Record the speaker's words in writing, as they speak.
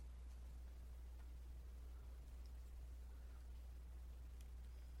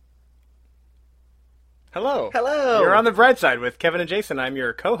Hello. Hello. You're on the bright side with Kevin and Jason. I'm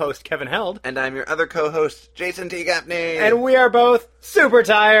your co-host, Kevin Held. And I'm your other co-host, Jason T. Gaffney. And we are both super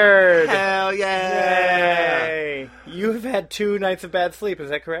tired. Hell yeah. Yay. You've had 2 nights of bad sleep, is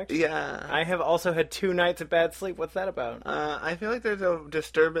that correct? Yeah. I have also had 2 nights of bad sleep. What's that about? I feel like there's a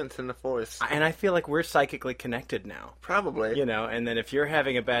disturbance in the force. And I feel like we're psychically connected now. Probably. You know, and then if you're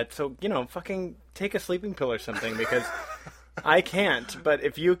having a bad... So, you know, fucking take a sleeping pill or something, because... I can't, but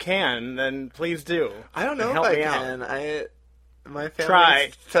if you can, then please do. I don't know if I can. My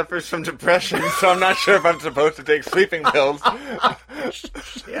family suffers from depression, so I'm not sure if I'm supposed to take sleeping pills.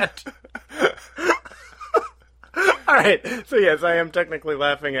 Shit. All right. So yes, I am technically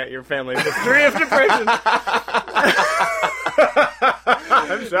laughing at your family's history of depression.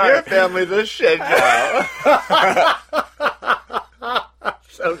 I'm sorry. Your family's a shit show.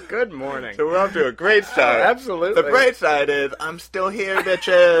 So good morning. So we're off to a great start. Absolutely. The bright side is I'm still here,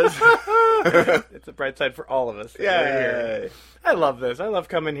 bitches. It's a bright side for all of us. Yay. I love this. I love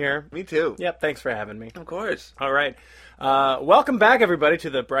coming here. Me too. Yep. Thanks for having me. Of course. All right. Welcome back, everybody, to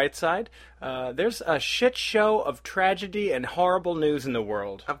the bright side. There's a shit show of tragedy and horrible news in the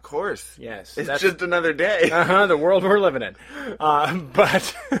world. Of course. Yes. It's just another day. The world we're living in.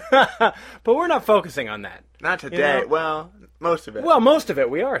 But we're not focusing on that. Not today. You know? Well, most of it. Well, most of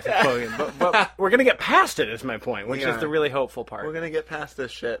it we are. But we're going to get past it, is my point, which is the really hopeful part. We're going to get past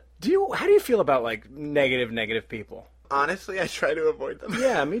this shit. How do you feel about, like, negative people? Honestly, I try to avoid them.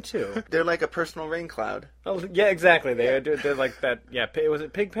 Yeah, me too. They're like a personal rain cloud. Oh, yeah, exactly. They're like that. Yeah, was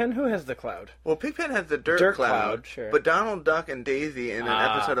it Pigpen? Who has the cloud? Well, Pigpen has the dirt cloud. Sure. But Donald Duck and Daisy in an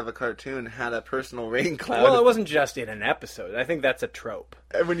episode of a cartoon had a personal rain cloud. Well, it wasn't just in an episode. I think that's a trope.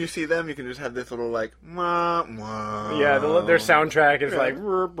 And when you see them, you can just have this little, like, mwah, mwah. Yeah, their soundtrack is like...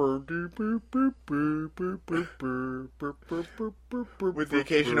 With the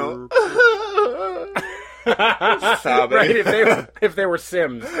occasional... sobbing. Right, if they were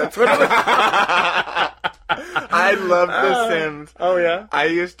Sims. That's what it was. I loved The Sims. Oh, yeah?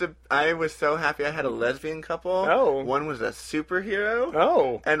 I was so happy I had a lesbian couple. Oh. One was a superhero.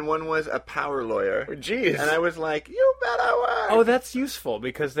 Oh. And one was a power lawyer. Jeez. And I was like, you bet I was. Oh, that's useful,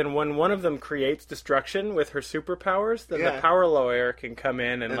 because then when one of them creates destruction with her superpowers, then the power lawyer can come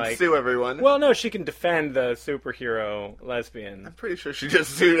in and like... sue everyone. Well, no, she can defend the superhero lesbian. I'm pretty sure she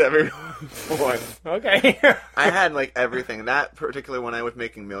just sued everyone. Okay. I had, like, everything. That particular one, I was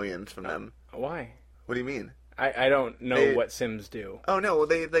making millions from them. Why? What do you mean? I don't know what Sims do. Oh, no, well,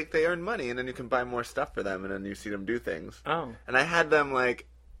 they earn money, and then you can buy more stuff for them, and then you see them do things. Oh. And I had them, like,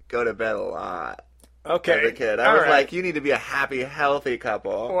 go to bed a lot. Okay. As a kid. I was like, you need to be a happy, healthy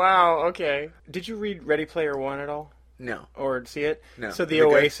couple. Wow, okay. Did you read Ready Player One at all? No. Or see it? No. So the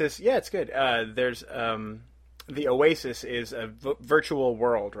Oasis... Good? Yeah, it's good. There's... The Oasis is a virtual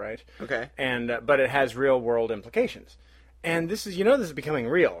world, right? Okay. And but it has real world implications. And this is becoming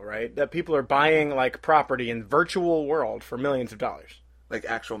real, right? That people are buying like property in virtual world for millions of dollars. Like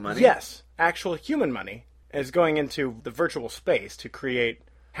actual money? Yes, actual human money is going into the virtual space to create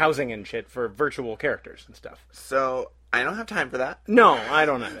housing and shit for virtual characters and stuff. So I don't have time for that. No, I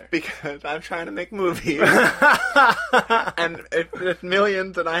don't either. Because I'm trying to make movies. And it's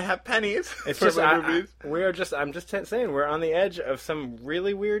millions and I have pennies. It's for just movies. I'm just saying we're on the edge of some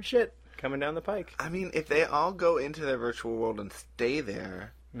really weird shit coming down the pike. I mean, if they all go into their virtual world and stay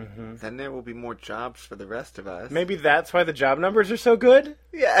there, then there will be more jobs for the rest of us. Maybe that's why the job numbers are so good?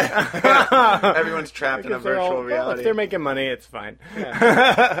 Yeah. Everyone's trapped in a virtual reality. Well, if they're making money, it's fine.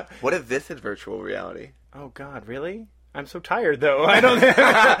 Yeah. What if this is virtual reality? Oh, God, really? I'm so tired, though. I don't...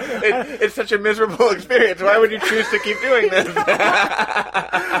 It's such a miserable experience. Why would you choose to keep doing this?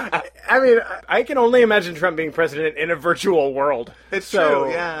 I mean, I can only imagine Trump being president in a virtual world. It's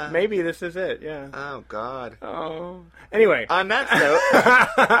true, yeah. Maybe this is it, yeah. Oh, God. Oh. Anyway. On that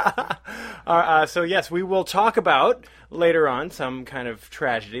note. So, yes, we will talk about, later on, some kind of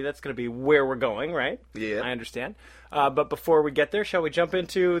tragedy. That's going to be where we're going, right? Yeah. I understand. But before we get there, shall we jump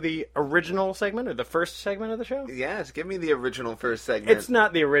into the original segment, or the first segment of the show? Yes, give me the original first segment. It's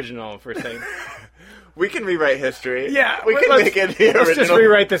not the original first segment. We can rewrite history. Yeah, we can make it the original. Let's just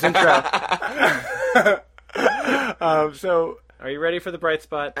rewrite this intro. So, are you ready for the bright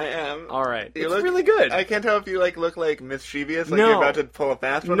spot? I am. All right. It's really good. I can't tell if you look like mischievous, like No. you're about to pull a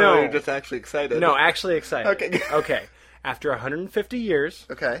fast one, or you're just actually excited. No, actually excited. Okay. Okay. After 150 years,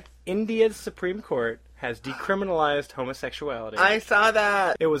 India's Supreme Court has decriminalized homosexuality. I saw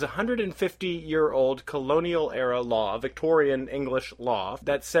that. It was a 150-year-old colonial-era law, Victorian English law,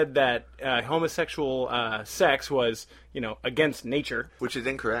 that said that homosexual sex was, against nature. Which is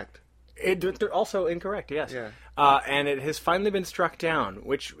incorrect. They're also incorrect, yes. Yeah. And it has finally been struck down,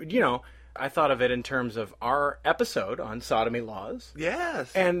 which, I thought of it in terms of our episode on sodomy laws.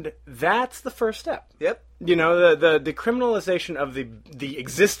 Yes. And that's the first step. Yep. You know, the decriminalization of the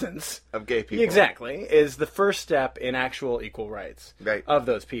existence of gay people. Exactly, is the first step in actual equal rights of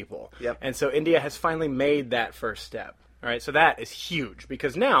those people. Yep. And so India has finally made that first step. All right, so that is huge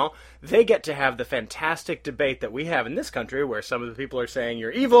because now they get to have the fantastic debate that we have in this country where some of the people are saying you're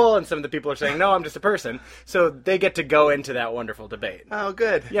evil and some of the people are saying, no, I'm just a person. So they get to go into that wonderful debate. Oh,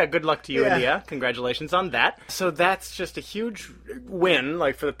 good. Yeah, good luck to you, India. Congratulations on that. So that's just a huge win,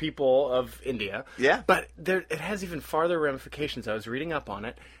 like, for the people of India. Yeah. But it has even farther ramifications. I was reading up on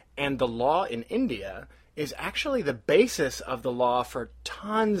it, and the law in India is actually the basis of the law for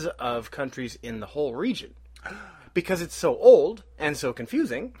tons of countries in the whole region. Because it's so old and so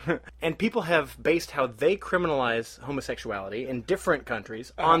confusing, and people have based how they criminalize homosexuality in different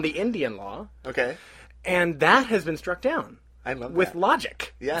countries on the Indian law. Okay. And that has been struck down. I love that. With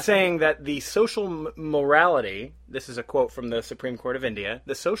logic. Yeah. Saying that the social morality, this is a quote from the Supreme Court of India,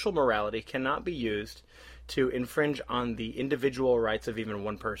 the social morality cannot be used to infringe on the individual rights of even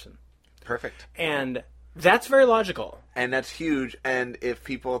one person. Perfect. And that's very logical. And that's huge. And if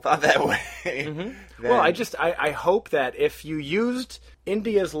people thought that way... Then... Well, I hope that if you used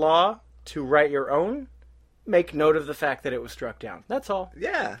India's law to write your own, make note of the fact that it was struck down. That's all.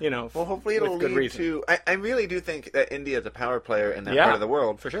 Yeah. You know, well, hopefully it'll with good lead reason. to... I really do think that India is a power player in that part of the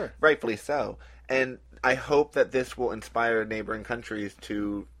world. For sure. Rightfully so. And I hope that this will inspire neighboring countries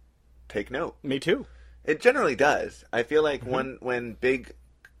to take note. Me too. It generally does. I feel like when big...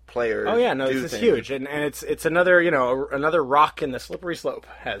 players. Oh yeah, no, this is huge, and it's another another rock in the slippery slope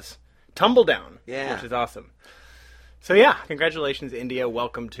has tumbled down. Yeah, which is awesome. So yeah, congratulations, India.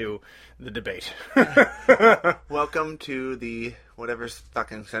 Welcome to the debate. Welcome to the whatever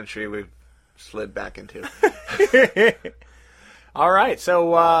fucking century we've slid back into. All right,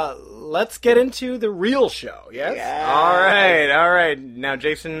 so let's get into the real show, yes? Yeah. All right. Now,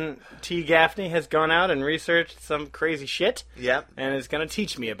 Jason T. Gaffney has gone out and researched some crazy shit. Yep. And is going to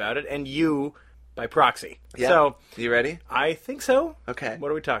teach me about it, and you by proxy. Yep. So, you ready? I think so. Okay. What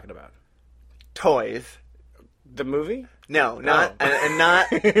are we talking about? Toys. The movie? No, not and not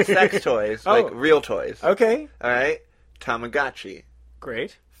sex toys, like real toys. Okay. All right? Tomagotchi.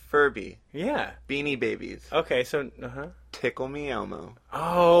 Great. Furby. Yeah. Beanie Babies. Okay, so, Tickle Me Elmo.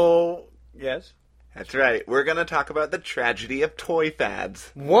 Oh, yes. That's right. We're going to talk about the tragedy of toy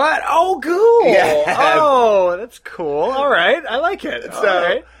fads. What? Oh, cool. Yeah. Oh, that's cool. All right. I like it. So, all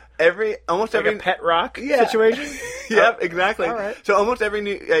right. Almost like every a pet rock situation? Yep, exactly. All right. So almost every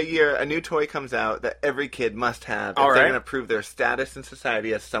year, a new toy comes out that every kid must have if they're going to prove their status in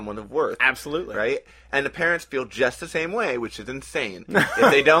society as someone of worth. Absolutely. Right? And the parents feel just the same way, which is insane.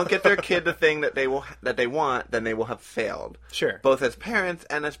 If they don't get their kid the thing that they want, then they will have failed. Sure. Both as parents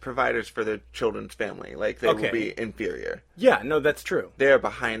and as providers for their children's family. Like, they will be inferior. Yeah, no, that's true. They are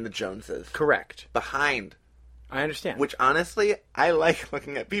behind the Joneses. Correct. Behind. I understand. Which, honestly, I like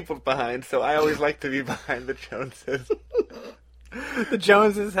looking at people's behind, so I always like to be behind the Joneses. The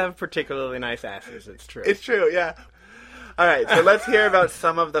Joneses have particularly nice asses, it's true. It's true, yeah. All right, so let's hear about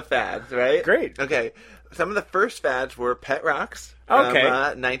some of the fads, right? Great. Okay, some of the first fads were pet rocks. Okay.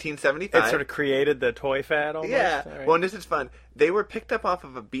 1975. It sort of created the toy fad almost? Yeah. Right. Well, and this is fun. They were picked up off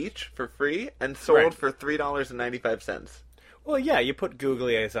of a beach for free and sold for $3.95. Well, yeah, you put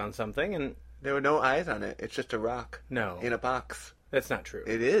googly eyes on something and... There were no eyes on it. It's just a rock. No. In a box. That's not true.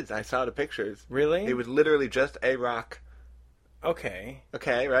 It is. I saw the pictures. Really? It was literally just a rock. Okay.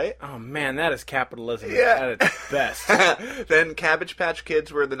 Okay, right? Oh, man, that is capitalism at its best. Then Cabbage Patch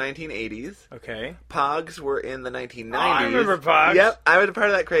Kids were the 1980s. Okay. Pogs were in the 1990s. Oh, I remember Pogs. Yep, I was a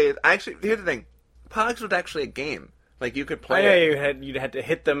part of that craze. Actually, here's the thing. Pogs was actually a game. Like, you could play it. You had to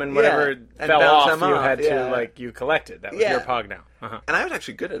hit them, and whatever fell off, you had to, you collected. That was your Pog now. Uh-huh. And I was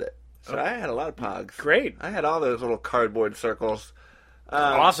actually good at it. So I had a lot of Pogs. Great. I had all those little cardboard circles.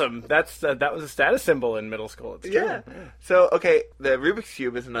 Awesome. That was a status symbol in middle school. It's true. Yeah. So, okay, the Rubik's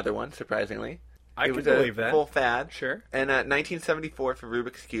Cube is another one, surprisingly. I can believe that. Full fad. Sure. And 1974 for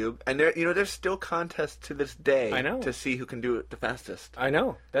Rubik's Cube. And there's still contests to this day to see who can do it the fastest. I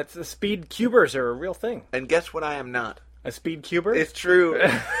know. That's the speed cubers are a real thing. And guess what I am not? A speed cuber? It's true.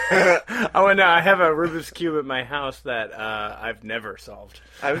 Oh, and I have a Rubik's Cube at my house that I've never solved.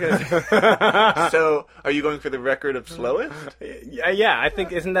 I was going to say. So, are you going for the record of slowest? Yeah, I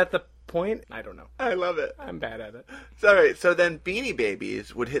think, isn't that the point? I don't know. I love it. I'm bad at it. All right, so then Beanie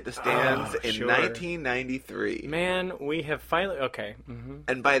Babies would hit the stands in 1993. Man, we have finally... Okay. Mm-hmm.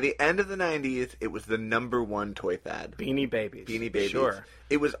 And by the end of the 90s, it was the #1 toy fad. Beanie Babies. Beanie Babies. Sure.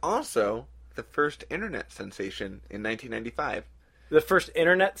 It was also... the first internet sensation in 1995. The first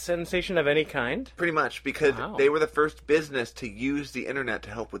internet sensation of any kind? Pretty much, because Wow. they were the first business to use the internet to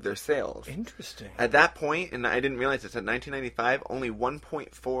help with their sales. Interesting. At that point, and I didn't realize this, at 1995, only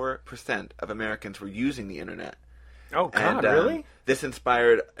 1.4% of Americans were using the internet. Oh, God, And, really? This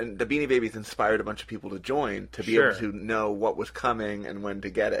inspired, and the Beanie Babies inspired a bunch of people to join to be able to know what was coming and when to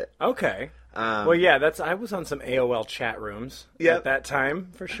get it. Okay. Well, yeah, I was on some AOL chat rooms at that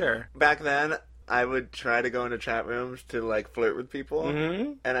time, for sure. Back then, I would try to go into chat rooms to, like, flirt with people,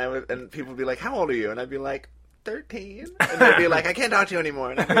 and people would be like, "How old are you?" And I'd be like, 13. And they'd be like, "I can't talk to you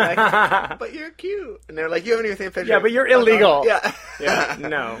anymore." And I'd be like, "But you're cute." And they're like, "You haven't even seen a picture." Yeah, but you're illegal. Yeah. Yeah,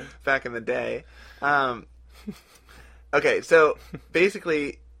 no. Back in the day. Okay, so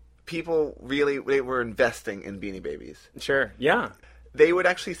basically, people they were investing in Beanie Babies. Sure, yeah. They would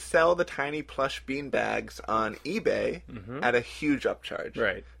actually sell the tiny plush bean bags on eBay at a huge upcharge.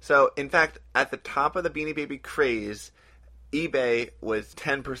 Right. So, in fact, at the top of the Beanie Baby craze, eBay was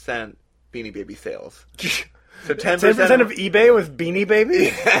 10% Beanie Baby sales. So 10% of eBay was Beanie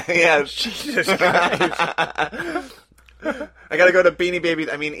Baby? Yeah. Jesus Christ. I gotta go to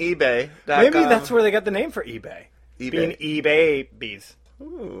eBay. Maybe that's where they got the name for eBay. eBay. Being eBabies.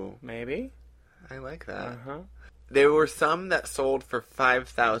 Ooh, Maybe. I like that. Uh-huh. There were some that sold for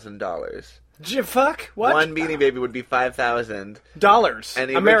 $5,000. Fuck? What? One Beanie Baby would be $5,000. Dollars. And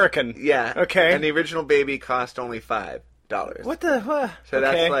the American. Yeah. Okay. And the original baby cost only $5. What the? So okay.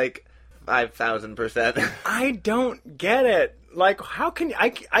 that's like 5,000%. I don't get it. Like, how can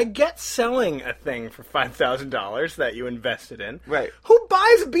I get selling a thing for $5,000 that you invested in? Right. Who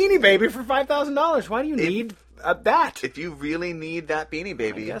buys a Beanie Baby for $5,000? Why do you need that? If you really need that Beanie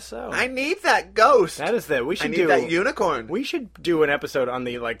Baby, I guess so. I need that ghost. That is the we should I need do that unicorn. We should do an episode on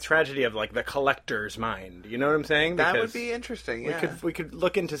the tragedy of the collector's mind. You know what I'm saying? That Because would be interesting. Yeah. we could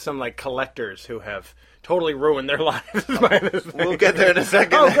look into some collectors who have totally ruined their lives by this thing. We'll get there in a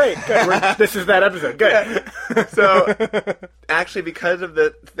second. Oh, great. Good. This is that episode. Good. Yeah. So, actually, because of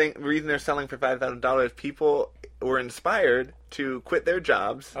the reason they're selling for $5,000, people were inspired to quit their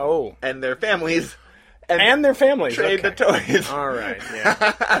jobs and their families and their families. Trade the toys. All right,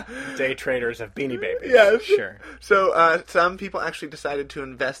 yeah. Day traders of Beanie Babies. Yes. Sure. So some people actually decided to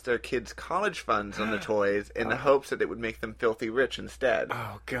invest their kids' college funds on the toys in the hopes that it would make them filthy rich instead.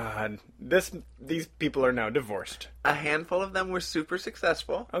 Oh, God. These people are now divorced. A handful of them were super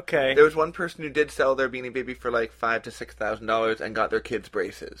successful. Okay. There was one person who did sell their Beanie Baby for like $5,000 to $6,000 and got their kids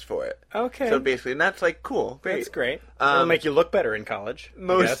braces for it. Okay. So basically, and that's cool. Great. That's great. It'll make you look better in college.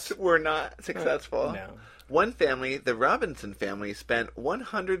 Most were not successful. No. One family, the Robinson family, spent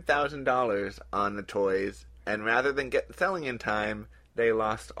 $100,000 on the toys, and rather than selling in time, they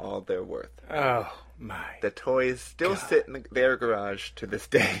lost all their worth. Oh, my. The toys still sit in their garage to this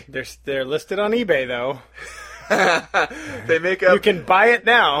day. They're listed on eBay, though. They make up. You can buy it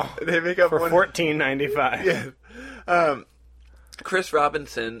now. They make up for $14.95. Yeah. Chris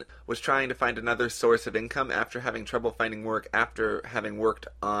Robinson was trying to find another source of income after having trouble finding work after having worked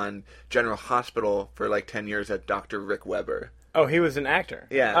on General Hospital for like 10 years at Dr. Rick Weber. Oh, he was an actor?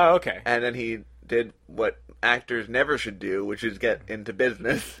 Yeah. Oh, okay. And then he did what actors never should do, which is get into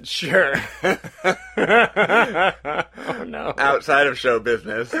business. Sure. Oh, no. Outside of show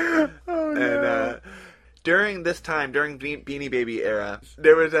business. Oh, no. And during this time, during Beanie Baby era,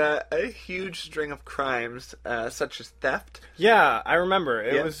 there was a huge string of crimes, such as theft. Yeah, I remember.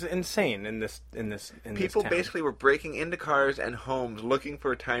 It was insane in this People town. basically were breaking into cars and homes looking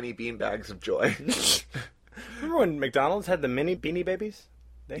for tiny beanbags of joy. Remember when McDonald's had the mini Beanie Babies?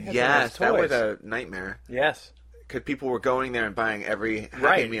 They had Yes, those that toys. was a nightmare. Yes. Because people were going there and buying every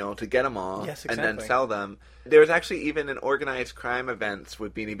Happy Meal to get them all, Yes, and exactly. then sell them. There was actually even an organized crime events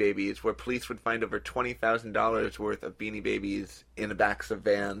with Beanie Babies where police would find over $20,000 worth of Beanie Babies in the backs of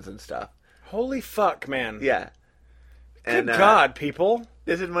vans and stuff. Holy fuck, man. Yeah. Good God, people.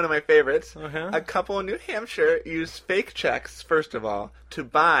 This is one of my favorites. Uh-huh. A couple in New Hampshire used fake checks, first of all, to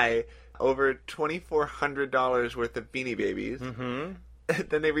buy over $2,400 worth of Beanie Babies. Mm-hmm.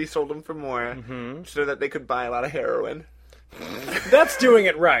 Then they resold them for more so that they could buy a lot of heroin. That's doing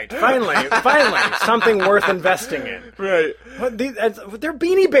it right. Finally, something worth investing in. Right. But they're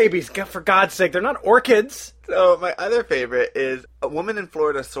Beanie Babies, for God's sake. They're not orchids. So my other favorite is a woman in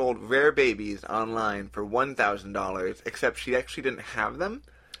Florida sold rare babies online for $1,000, except she actually didn't have them.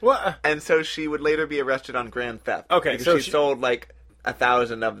 What? And so she would later be arrested on grand theft. Okay, because so she sold like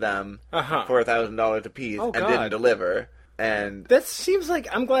 1,000 of them for $1,000 a piece and didn't deliver. And that seems like,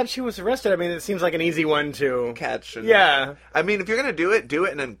 I'm glad she was arrested. I mean, it seems like an easy one to catch. And, yeah. I mean, if you're going to do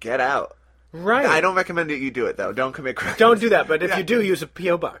it and then get out. Right. I don't recommend that you do it, though. Don't commit crimes. Don't do that, but if you do, use a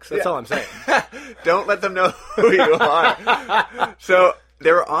P.O. box. That's all I'm saying. Don't let them know who you are. So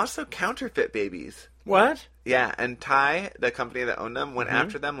there were also counterfeit babies. What? Yeah, and Ty, the company that owned them, went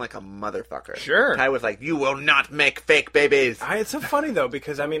after them like a motherfucker. Sure. Ty was like, you will not make fake babies. It's so funny, though,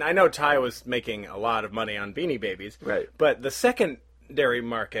 because, I mean, I know Ty was making a lot of money on Beanie Babies. Right. But the secondary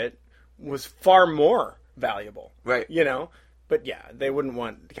market was far more valuable. Right. You know? But, yeah, they wouldn't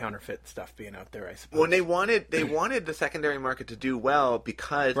want counterfeit stuff being out there, I suppose. Well, they wanted the secondary market to do well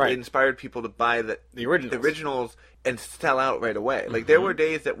because it inspired people to buy the originals and sell out right away. Like, there were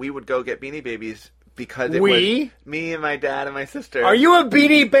days that we would go get Beanie Babies because it was me and my dad and my sister. Are you a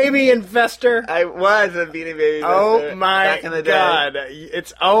Beanie Baby investor? I was a Beanie Baby investor. Oh my back in the day. God.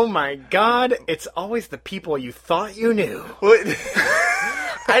 It's always the people you thought you knew.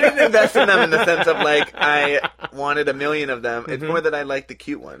 I didn't invest in them in the sense of, like, I wanted 1 million of them. It's more that I liked the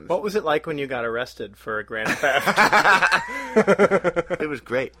cute ones. What was it like when you got arrested for a grand theft? It was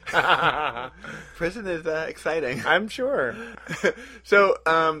great. Prison is exciting. I'm sure. So,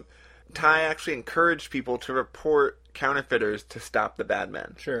 Ty actually encouraged people to report counterfeiters to stop the bad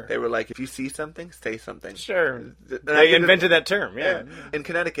men. Sure. They were like, if you see something, say something. Sure. They invented that term, yeah. In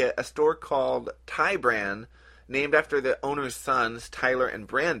Connecticut, a store called Ty Brand, named after the owner's sons, Tyler and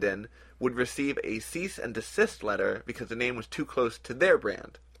Brandon, would receive a cease and desist letter because the name was too close to their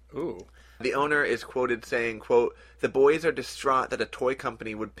brand. Ooh. The owner is quoted saying, quote, the boys are distraught that a toy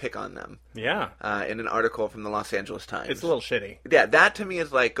company would pick on them. Yeah. In an article from the Los Angeles Times. It's a little shitty. Yeah, that to me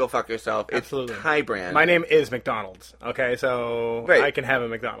is like, go fuck yourself. Absolutely. It's Ty Brand. My name is McDonald's, okay? So I can have a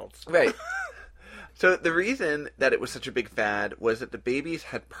McDonald's. Right. So the reason that it was such a big fad was that the babies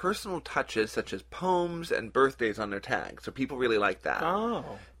had personal touches such as poems and birthdays on their tags. So people really liked that.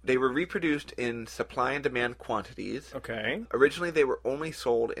 Oh. They were reproduced in supply and demand quantities. Okay. Originally, they were only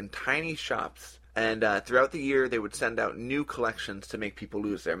sold in tiny shops. And throughout the year, they would send out new collections to make people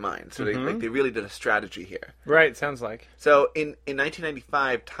lose their minds. So they really did a strategy here. Right, sounds like. So in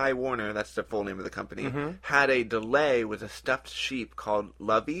 1995, Ty Warner, that's the full name of the company, had a delay with a stuffed sheep called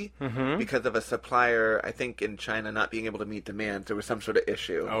Lovey because of a supplier, I think in China, not being able to meet demand. There was some sort of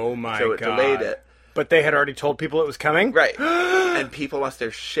issue. Oh my God. So it delayed it. But they had already told people it was coming? Right. And people lost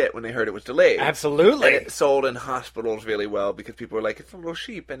their shit when they heard it was delayed. Absolutely. And it sold in hospitals really well because people were like, it's a little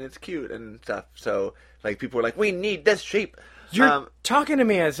sheep and it's cute and stuff. So, like, people were like, we need this sheep. You're talking to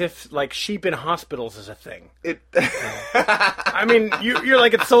me as if, like, sheep in hospitals is a thing. It. I mean, you're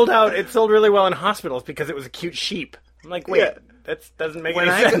like, it sold out. It sold really well in hospitals because it was a cute sheep. I'm like, wait, that doesn't make any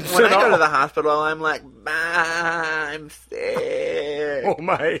sense When at I all. go to the hospital, I'm like, I'm sick. Oh,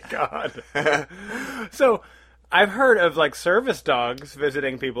 my God. So, I've heard of, like, service dogs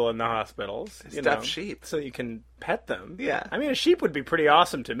visiting people in the hospitals. Stuffed sheep. So you can pet them. Yeah. I mean, a sheep would be pretty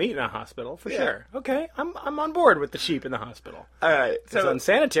awesome to meet in a hospital, for sure. Okay, I'm on board with the sheep in the hospital. All right. It's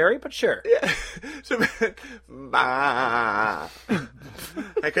unsanitary, but sure. Yeah. So, I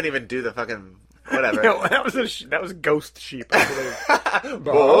couldn't even do the fucking... Whatever. No, that was ghost sheep, I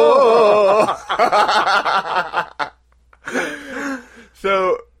believe.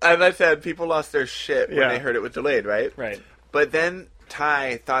 So, as I said, people lost their shit when they heard it was delayed, right? Right. But then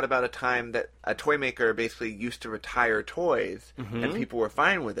Ty thought about a time that a toy maker basically used to retire toys, and people were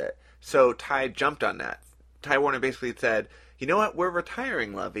fine with it. So Ty jumped on that. Ty Warner basically said, you know what, we're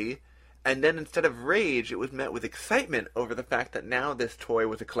retiring Lovey. And then instead of rage, it was met with excitement over the fact that now this toy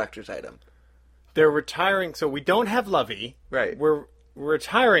was a collector's item. They're retiring, so we don't have Lovey. Right. We're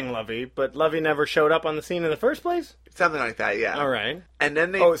retiring Lovey, but Lovey never showed up on the scene in the first place? Something like that, yeah. All right. And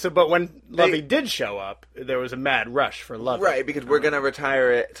then they... but when Lovey did show up, there was a mad rush for Lovey. Right, because we're going to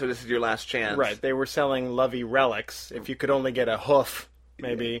retire it, so this is your last chance. Right, they were selling Lovey relics. If you could only get a hoof,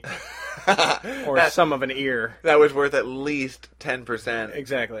 maybe, or some of an ear. That was worth at least 10%.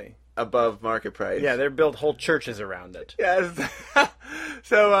 Exactly. Above market price. Yeah, they built whole churches around it. Yes.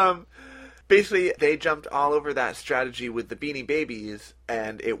 So, basically, they jumped all over that strategy with the Beanie Babies,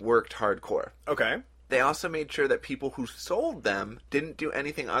 and it worked hardcore. Okay. They also made sure that people who sold them didn't do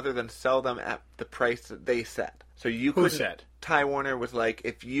anything other than sell them at the price that they set. So you couldn't... Who said? Ty Warner was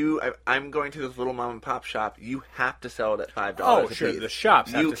like, I'm going to this little mom and pop shop, you have to sell it at $5 Oh, a piece. sure, the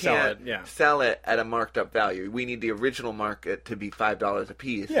shops have to sell it, You can't sell it at a marked up value. We need the original market to be $5 a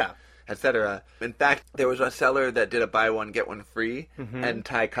piece. Yeah. Etc. In fact, there was a seller that did a buy one, get one free, and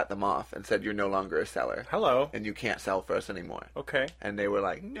Ty cut them off and said, you're no longer a seller. Hello. And you can't sell for us anymore. Okay. And they were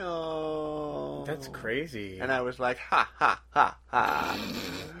like, no. That's crazy. And I was like, ha, ha, ha, ha.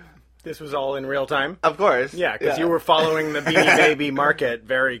 This was all in real time? Of course. Yeah, because you were following the Beanie Baby market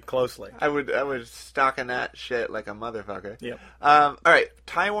very closely. I was stalking that shit like a motherfucker. Yep. All right.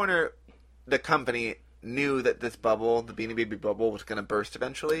 Ty Warner the company knew that this bubble, the Beanie Baby bubble, was going to burst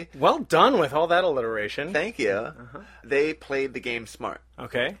eventually. Well done with all that alliteration. Thank you. They played the game smart.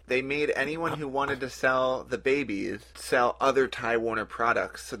 Okay. They made anyone who wanted to sell the babies sell other Time Warner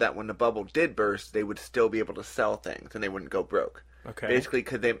products so that when the bubble did burst, they would still be able to sell things and they wouldn't go broke. Okay. Basically,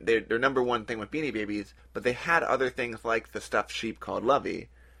 because their number one thing with Beanie Babies, but they had other things like the stuffed sheep called Lovey.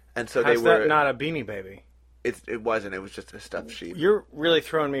 And so How's they were... that not a Beanie Baby? It wasn't. It was just a stuffed sheep. You're really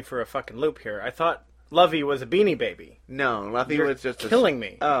throwing me for a fucking loop here. I thought Lovey was a Beanie Baby. No, Lovey You're was just killing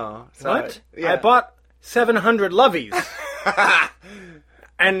me. Oh, sorry. What? Yeah. I bought 700 Loveys.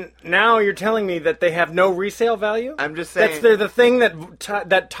 And now you're telling me that they have no resale value? I'm just saying... They're the thing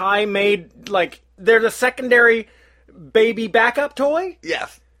that Ty made, like, they're the secondary baby backup toy?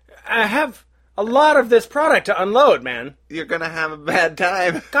 Yes. I have a lot of this product to unload, man. You're going to have a bad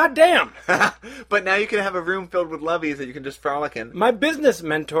time. God damn. But now you can have a room filled with Loveys that you can just frolic in. My business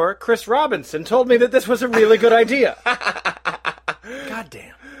mentor, Chris Robinson, told me that this was a really good idea. God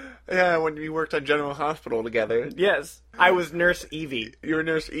damn. Yeah, when we worked on General Hospital together. Yes. I was Nurse Evie. You were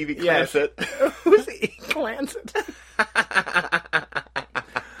Nurse Evie Yes. Clansett. Who's Evie Clansett?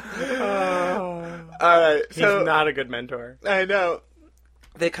 All right, He's so not a good mentor. I know.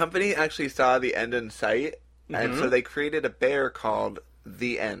 The company actually saw the end in sight, and so they created a bear called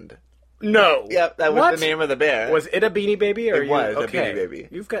The End. No. Yep, that was What? the name of the bear. Was it a Beanie Baby? Or It was a okay. Beanie Baby.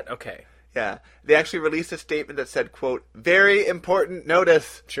 You've got... Okay. Yeah. They actually released a statement that said, quote, "Very important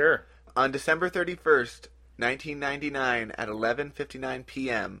notice. Sure. On December 31st, 1999 at 11:59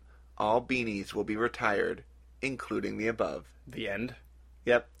 p.m., all beanies will be retired, including the above." The End.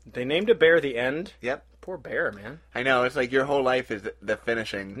 Yep. They named a bear The End. Yep. Poor bear, man. I know, it's like your whole life is the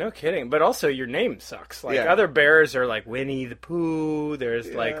finishing. No kidding. But also your name sucks. Like Yeah. other bears are like Winnie the Pooh. There's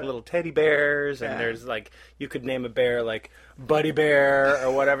like Yeah. little teddy bears. And Yeah. there's like, you could name a bear like Buddy Bear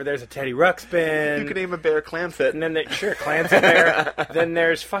or whatever. There's a Teddy Ruxpin. You could name a bear Clansett. And then, sure, Clancy Bear. Then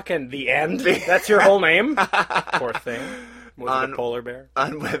there's fucking The End. That's your whole name? Poor thing. Was it a polar bear?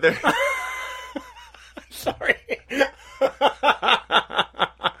 On whether... Sorry.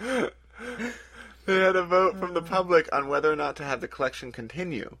 They had a vote from the public on whether or not to have the collection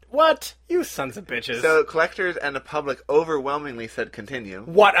continue. What? You sons of bitches. So collectors and the public overwhelmingly said continue,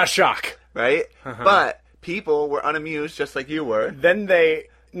 What a shock. right? But people were unamused, just like you were. Then they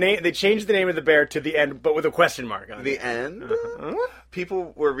changed the name of the bear to The End, but with a question mark on The it. end.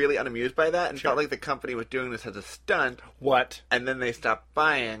 People were really unamused by that and felt like the company was doing this as a stunt, What? and then they stopped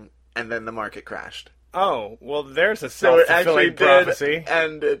buying, and then the market crashed. Oh, well, there's a So it actually self-fulfilling prophecy. did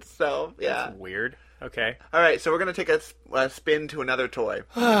end itself. Yeah. That's weird. Okay. All right, so we're going to take a spin to another toy.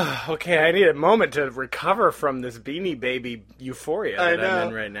 Okay, I need a moment to recover from this Beanie Baby euphoria I that I'm know.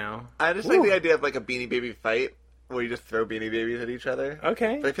 in right now. I just like the idea of like a Beanie Baby fight where you just throw Beanie Babies at each other.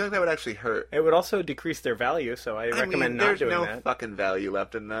 Okay. But I feel like that would actually hurt. It would also decrease their value, so I recommend not there's doing no that. fucking value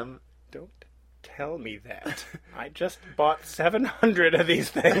left in them. Don't tell me that. I just bought 700 of these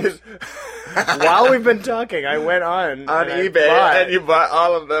things. While we've been talking, I went on eBay, and you bought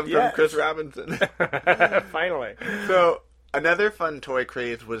all of them Yes. from Chris Robinson. Finally. So, another fun toy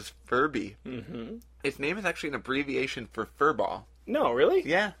craze was Furby. Mm-hmm. Its name is actually an abbreviation for furball. No, really?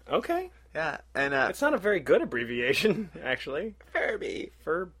 Yeah. Okay. Yeah, and It's not a very good abbreviation, actually. Furby.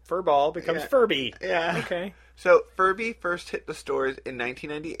 Furball becomes Yeah. Furby. Yeah. Okay. So, Furby first hit the stores in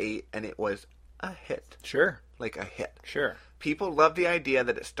 1998, and it was a hit. Sure. Like a hit. Sure. People loved the idea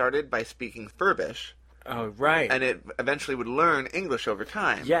that it started by speaking Furbish, Oh, right. and it eventually would learn English over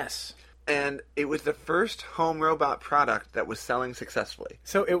time. Yes. And it was the first home robot product that was selling successfully.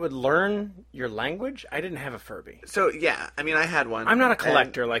 So it would learn your language? I didn't have a Furby. So, yeah, I mean, I had one. I'm not a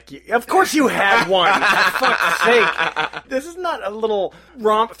collector like you. Of course you had one. For fuck's sake. This is not a little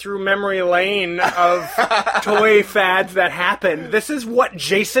romp through memory lane of toy fads that happened. This is what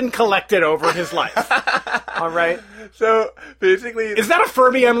Jason collected over his life. All right? So, basically... Is that a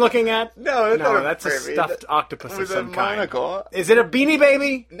Furby I'm looking at? No, that's a Furby. stuffed octopus of With a some kind. monocle. Is it a Beanie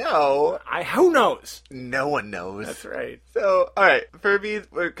Baby? No. Who knows? No one knows. That's right. So, alright, Furbies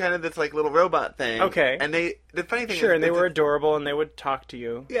were kind of this, like, little robot thing. Okay. And the funny thing is... Sure, and they it's were adorable, and they would talk to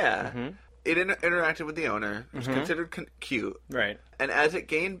you. Yeah. It interacted with the owner. It was considered cute. Right. And as it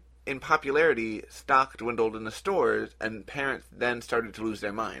gained in popularity, stock dwindled in the stores, and parents then started to lose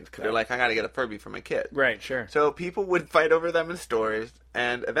their minds. Because they're like, I gotta get a Furby for my kid. Right, sure. So people would fight over them in stores,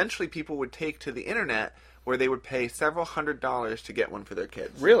 and eventually people would take to the internet where they would pay several $100s to get one for their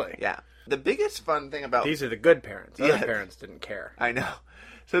kids. Really? Yeah. The biggest fun thing about... These are the good parents. Other Yes. parents didn't care. I know.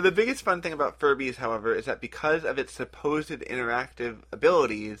 So the biggest fun thing about Furbies, however, is that because of its supposed interactive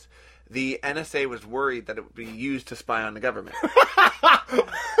abilities, the NSA was worried that it would be used to spy on the government.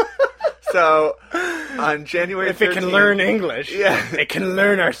 So, on January 13th... If it can learn English, Yeah. it can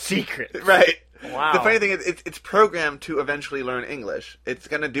learn our secrets. Right. Wow. The funny thing is, it's programmed to eventually learn English. It's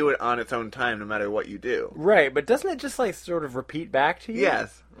going to do it on its own time, no matter what you do. Right, but doesn't it just, like, sort of repeat back to you?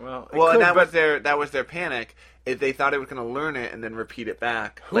 Yes. Well, And that was their panic. They thought it was going to learn it and then repeat it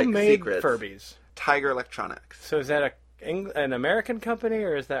back. Who like made secrets. Furbies? Tiger Electronics. So is that an American company,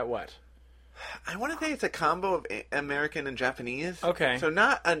 or is that what? I want to say it's a combo of American and Japanese. Okay. So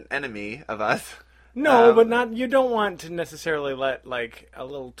not an enemy of us. No, but not. You don't want to necessarily let like a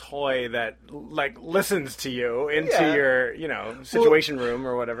little toy that like listens to you into your situation room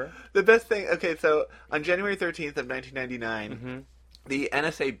or whatever. The best thing. Okay, so on January 13th of 1999, the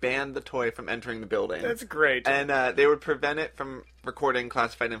NSA banned the toy from entering the building. That's great. And they would prevent it from recording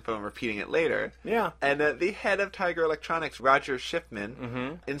classified info and repeating it later. Yeah. And the head of Tiger Electronics, Roger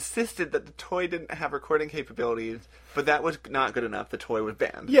Schiffman, insisted that the toy didn't have recording capabilities, but that was not good enough. The toy was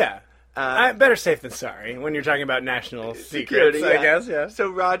banned. Yeah. Better safe than sorry when you're talking about national secrets, I guess, yeah. So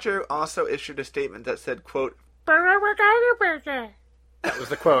Roger also issued a statement that said, quote, that was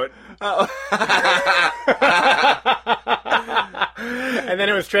the quote. Oh. And then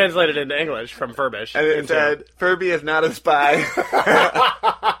it was translated into English from Furbish. And it said, Furby is not a spy.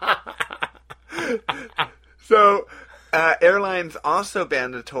 So, airlines also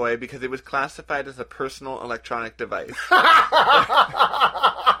banned the toy because it was classified as a personal electronic device.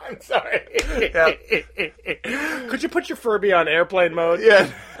 I'm sorry. Yeah. Could you put your Furby on airplane mode? Yeah.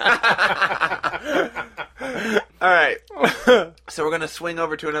 All right. So we're going to swing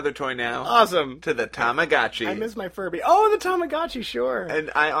over to another toy now. Awesome. To the Tamagotchi. I miss my Furby. Oh, the Tamagotchi, sure.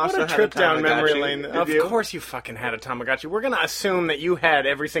 And I also what a had trip a down memory Tamagotchi. lane. Did Of you? course you fucking had a Tamagotchi. We're going to assume that you had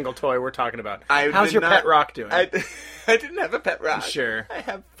every single toy we're talking about. I How's did your not- pet rock doing? I didn't have a pet rock. Sure. I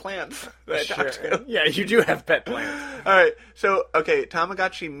have plants that I Sure. talk to. Yeah, you do have pet plants. All right. So, okay,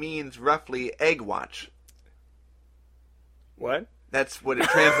 Tamagotchi means roughly egg watch. What? That's what it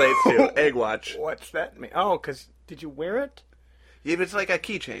translates to, egg watch. What's that mean? Oh, because did you wear it? Yeah, it's like a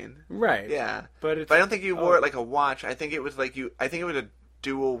keychain. Right. Yeah. But I don't think you wore it like a watch. I think it was like I think it was a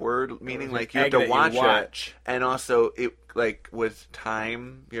dual word, meaning like you have egg to that you watch watch. it. And also it like was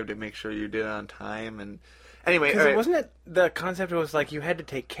time. You have to make sure you did it on time. And anyway, Because all right. wasn't it the concept was like you had to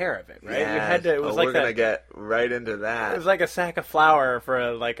take care of it, right? Yes. You had to. It was like we're gonna get right into that. It was like a sack of flour for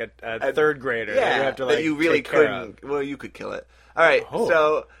a third grader. Yeah, that you have to like that you really take care of. couldn't. Well, you could kill it. All right, Oh.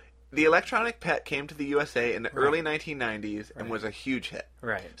 so the electronic pet came to the USA in the early 1990s and was a huge hit.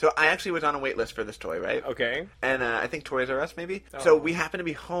 Right. So I actually was on a wait list for this toy, right? Okay. And I think Toys R Us maybe. Oh. So we happened to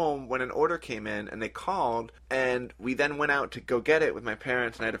be home when an order came in, and they called, and we then went out to go get it with my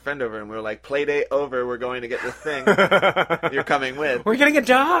parents, and I had a friend over, and we were like, "Play date over. We're going to get this thing. You're coming with." We're getting a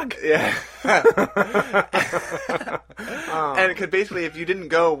dog. Yeah. And because basically, if you didn't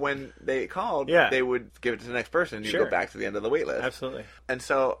go when they called, they would give it to the next person, and you Sure. go back to the end of the wait list. Absolutely. And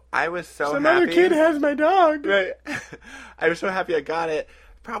so I was so Some happy. other kid has my dog. Right. I was so happy I got it.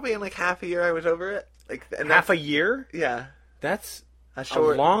 Probably in like half a year, I was over it. Like Half a year? Yeah. That's A a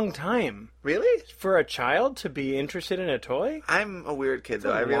short. long time Really? for a child to be interested in a toy. I'm a weird kid,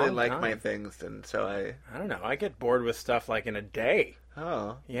 though. a I really long like time. my things, and so I. I don't know. I get bored with stuff like in a day.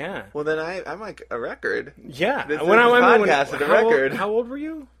 Oh. Yeah. Well, then I'm like a record. Yeah. This podcast is a how record. How old were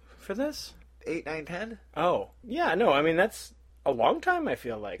you for this? 8, 9, 10? Oh, yeah. No, I mean that's a long time. I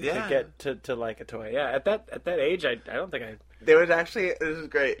feel like Yeah. to get to like a toy. Yeah. At that age, I don't think I. There was actually, this is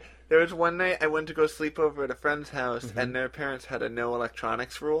great. There was one night I went to go sleep over at a friend's house, Mm-hmm. and their parents had a no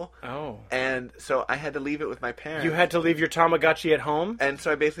electronics rule. Oh. And so I had to leave it with my parents. You had to leave your Tamagotchi at home. And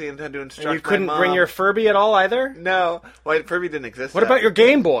so I basically had to instruct And you couldn't my mom. bring your Furby at all either. No. Well, Furby didn't exist What yet. about your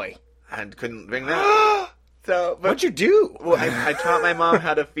Game Boy? I couldn't bring that. So, but, What'd you do? Well, I taught my mom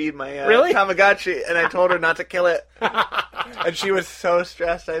how to feed my Really? Tamagotchi, and I told her not to kill it. And she was so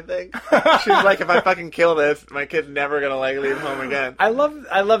stressed, I think. She was like, if I fucking kill this, my kid's never gonna like leave home again. I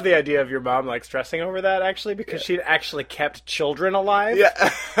love the idea of your mom like stressing over that actually because she'd actually kept children alive.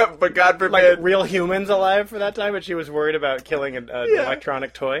 Yeah, but God Like forbid. real humans alive for that time, but she was worried about killing an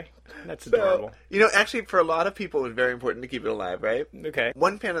electronic toy. That's adorable. So, actually, for a lot of people, it was very important to keep it alive, right? Okay.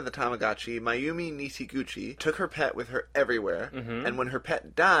 One fan of the Tamagotchi, Mayumi Nishiguchi, took her pet with her everywhere, and when her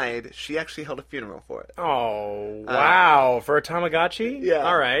pet died, she actually held a funeral for it. Oh, wow. For a Tamagotchi? Yeah.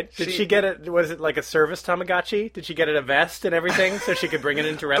 All right. Did she get it, was it like a service Tamagotchi? Did she get it a vest and everything so she could bring it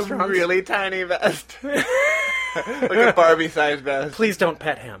into A restaurants? really tiny vest. Like a Barbie-sized vest. Please don't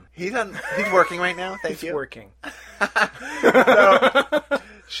pet him. He's working right now, thank He's you. working. So,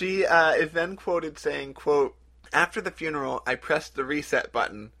 she is then quoted saying, quote, "After the funeral, I pressed the reset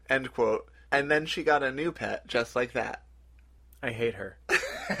button," end quote, and then she got a new pet just like that. I hate her.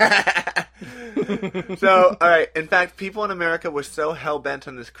 So, all right. In fact, people in America were so hell-bent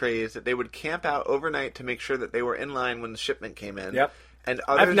on this craze that they would camp out overnight to make sure that they were in line when the shipment came in. Yep. And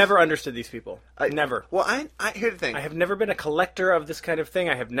others, I've never understood these people. Never. Well, here's the thing. I have never been a collector of this kind of thing.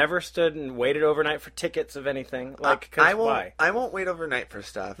 I have never stood and waited overnight for tickets of anything. Why? I won't wait overnight for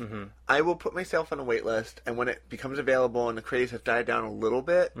stuff. Mm-hmm. I will put myself on a wait list, and when it becomes available and the craze has died down a little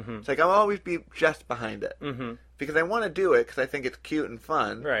bit, it's like I'll always be just behind it. Mm-hmm. Because I want to do it because I think it's cute and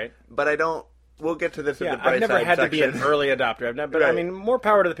fun. Right. But I don't... We'll get to this in the bright I've never side had section. to be an early adopter. I've never, but Right. I mean, more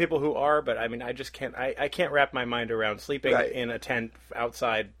power to the people who are. But I mean, I just can't. I can't wrap my mind around sleeping in a tent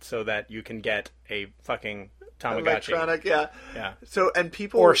outside so that you can get a fucking Tamagotchi. Electronic, yeah. So and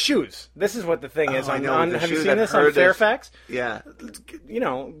people or shoes. This is what the thing is. I know, have you seen this on Fairfax? Yeah. You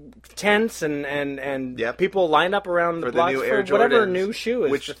know, tents and Yep. people lined up around the blocks new Air for whatever Jordans, new shoe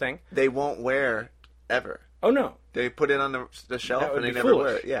is which the thing. They won't wear ever. Oh no, They put it on the shelf that would and they be never foolish.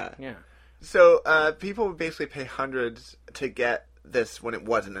 wear it. Yeah. Yeah. So people would basically pay hundreds to get this when it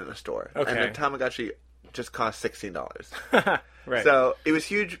wasn't in a store. Okay. And the Tamagotchi just cost $16. Right. So it was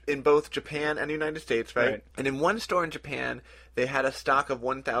huge in both Japan and the United States, right? Right. And in one store in Japan, they had a stock of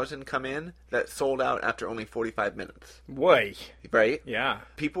 1,000 come in that sold out after only 45 minutes. Boy. Right? Yeah.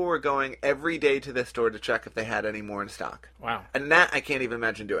 People were going every day to this store to check if they had any more in stock. Wow. And that I can't even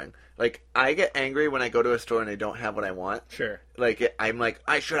imagine doing. Like, I get angry when I go to a store and they don't have what I want. Sure. Like, I'm like,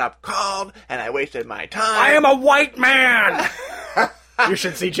 I should have called, and I wasted my time. I am a white man! You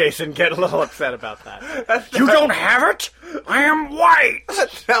should see Jason get a little upset about that. You don't have it? I am white!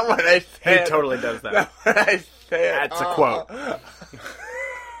 That's not what I said. He totally does that. That's what I said. That's a quote.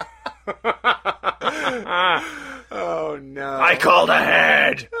 Oh, no. I called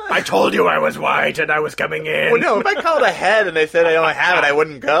ahead. I told you I was white and I was coming in. Well, no, if I called ahead and they said I don't have it, I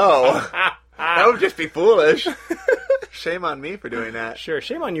wouldn't go. That would just be foolish. Shame on me for doing that. Sure,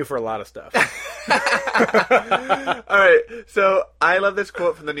 shame on you for a lot of stuff. All right, so I love this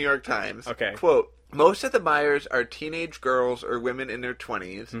quote from the New York Times. Okay. Quote, most of the buyers are teenage girls or women in their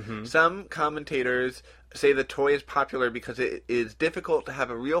 20s. Mm-hmm. Some commentators say the toy is popular because it is difficult to have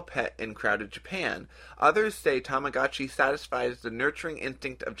a real pet in crowded Japan. Others say Tamagotchi satisfies the nurturing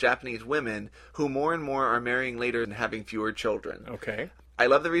instinct of Japanese women who more and more are marrying later and having fewer children. Okay. I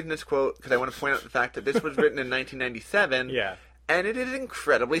love the reading this quote because I want to point out the fact that this was written in 1997. Yeah. And it is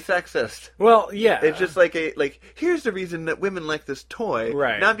incredibly sexist. Well, yeah. It's just here's the reason that women like this toy.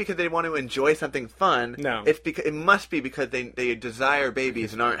 Right. Not because they want to enjoy something fun. No. It's because it must be because they desire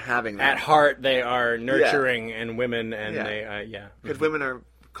babies and aren't having them. At heart, they are nurturing and women, and they, Because women are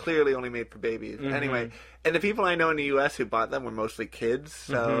clearly only made for babies. Mm-hmm. Anyway, and the people I know in the U.S. who bought them were mostly kids.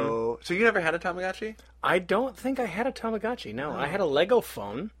 So, so you never had a Tamagotchi? I don't think I had a Tamagotchi. No, I had a Lego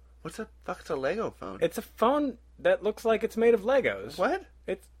phone. What's the fuck's a Lego phone? It's a phone that looks like it's made of Legos. What?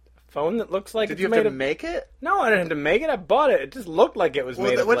 It's a phone that looks like Did it's you made have to of... make it? No, I didn't have to make it. I bought it. It just looked like it was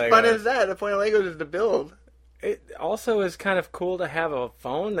made of Legos. What fun is that? The point of Legos is to build. It also is kind of cool to have a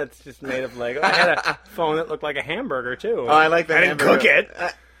phone that's just made of Lego. I had a phone that looked like a hamburger, too. Oh, I like the hamburger. I didn't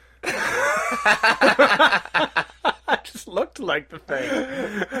cook it. It just looked like the thing.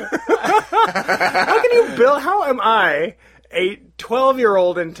 How can you build... How am I, a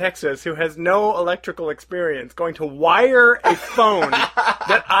 12-year-old in Texas who has no electrical experience, going to wire a phone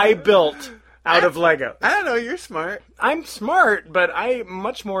that I built out of Lego? I don't know. You're smart. I'm smart, but I'm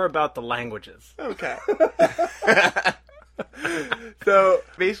much more about the languages. Okay. So,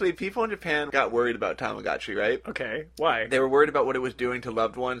 basically, people in Japan got worried about Tamagotchi, right? Okay, why? They were worried about what it was doing to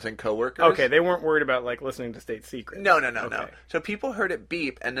loved ones and coworkers. Okay, they weren't worried about, like, listening to state secrets. No. So people heard it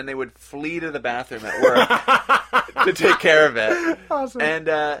beep, and then they would flee to the bathroom at work to take care of it. Awesome. And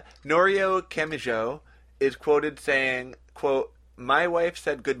Norio Kamijo is quoted saying, quote, my wife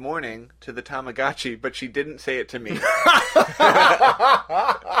said good morning to the Tamagotchi, but she didn't say it to me.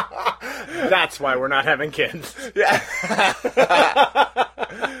 That's why we're not having kids. Yeah.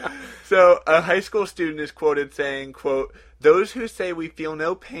 So a high school student is quoted saying, quote, those who say we feel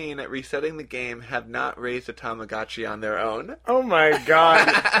no pain at resetting the game have not raised a Tamagotchi on their own. Oh my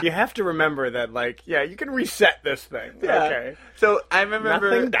god. You have to remember that, like, yeah, you can reset this thing. Yeah. Okay. So I remember...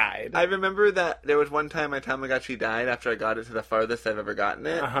 Nothing died. I remember that there was one time my Tamagotchi died after I got it to the farthest I've ever gotten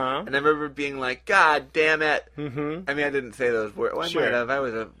it. Uh-huh. And I remember being like, God damn it. Mm-hmm. I mean, I didn't say those words. Well, I Sure. might have. I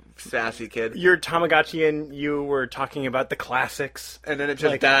was a sassy kid. Your Tamagotchi and you were talking about the classics. And then it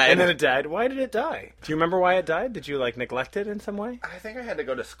just died. And then it died. Why did it die? Do you remember why it died? Did you, like, neglect collect it in some way? I think I had to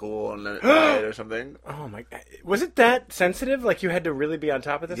go to school and then buy it or something. Oh my God. Was it that sensitive? Like you had to really be on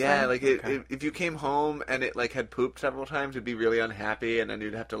top of this Yeah, thing? like Okay. if you came home and it like had pooped several times, you'd be really unhappy, and then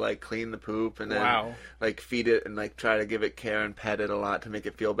you'd have to like clean the poop and then Wow. like feed it and like try to give it care and pet it a lot to make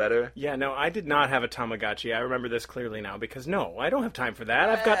it feel better. Yeah, no, I did not have a Tamagotchi. I remember this clearly now because no, I don't have time for that.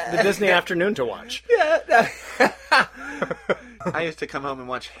 I've got the Disney afternoon to watch. Yeah. I used to come home and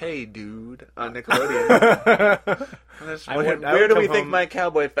watch Hey Dude on Nickelodeon. Where do we think my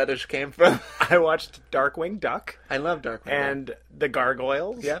cowboy fetish came from? I watched Darkwing Duck I love Darkwing. and the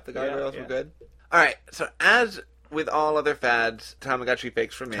Gargoyles. Yeah, the gargoyles Yeah, were good. All right, so as with all other fads, Tamagotchi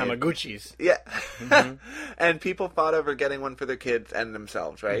fakes were made. Tamagotchis. Yeah. And people fought over getting one for their kids and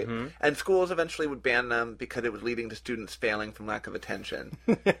themselves, right? And schools eventually would ban them because it was leading to students failing from lack of attention.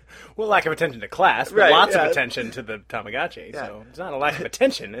 Well, lack of attention to class, but Right, lots yeah. of attention to the Tamagotchi. Yeah. So it's not a lack of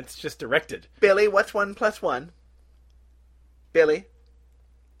attention, it's just directed. Billy, what's 1 + 1? Billy?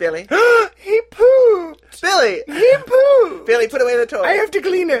 He pooped! Billy! He pooped! Billy, put away the toy. I have to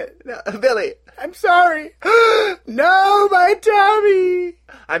clean it. No, Billy, I'm sorry. No, my tummy!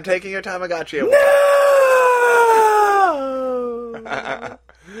 I'm taking your Tamagotchi away. No!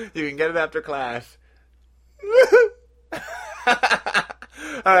 You can get it after class.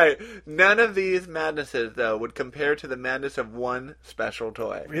 All right. None of these madnesses, though, would compare to the madness of one special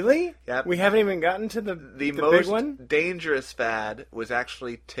toy. Really? Yep. We haven't even gotten to the The big most one? dangerous fad was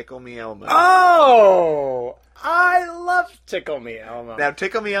actually Tickle Me Elmo. Oh! I love Tickle Me Elmo. Now,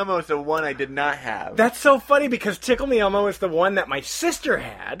 Tickle Me Elmo is the one I did not have. That's so funny because Tickle Me Elmo is the one that my sister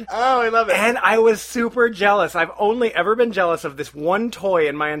had. Oh, I love it. And I was super jealous. I've only ever been jealous of this one toy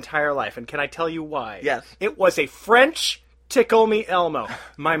in my entire life. And can I tell you why? Yes. It was a French Tickle Me Elmo.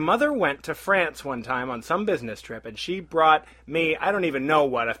 My mother went to France one time on some business trip, and she brought me, I don't even know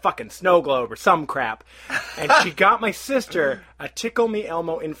what, a fucking snow globe or some crap. And she got my sister a Tickle Me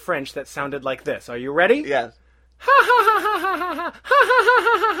Elmo in French that sounded like this. Are you ready? Yes.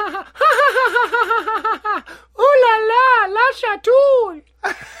 Ooh la la, la chatouille.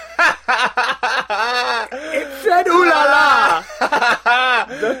 It said ooh la la.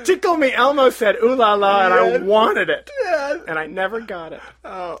 The Tickle Me Elmo said ooh la la, and I wanted it. Yes. And I never got it.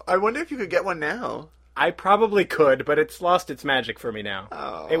 Oh, I wonder if you could get one now. I probably could, but it's lost its magic for me now.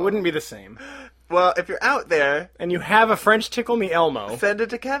 Oh. It wouldn't be the same. Well, if you're out there, And you have a French Tickle Me Elmo, send it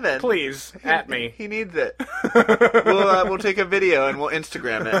to Kevin. please, at me. He needs it. We'll take a video and we'll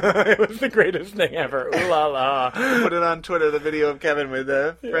Instagram it. It was the greatest thing ever. Ooh la la. Put it on Twitter, the video of Kevin with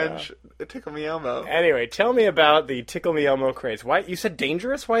the French Tickle Me Elmo. Anyway, tell me about the Tickle Me Elmo craze. Why you said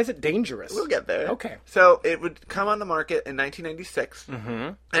dangerous? Why is it dangerous? We'll get there. Okay. So it would come on the market in 1996. Mm-hmm.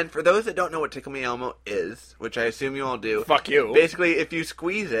 And for those that don't know what Tickle Me Elmo is, which I assume you all do, Fuck you. basically, if you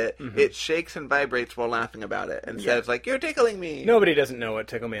squeeze it, it shakes and vibrates while laughing about it and says, like, you're tickling me. Nobody doesn't know what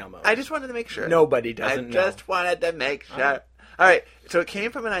Tickle Me Elmo is. I just wanted to make sure. Nobody doesn't know. I just wanted to make sure. All right. So it came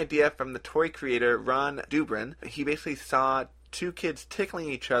from an idea from the toy creator Ron Dubrin. He basically saw two kids tickling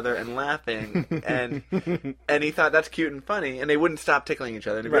each other and laughing, and he thought that's cute and funny, and they wouldn't stop tickling each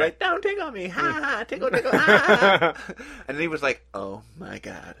other. And he'd be Right. like, "Don't tickle me, ha ha, tickle, tickle, ha." And then he was like, "Oh my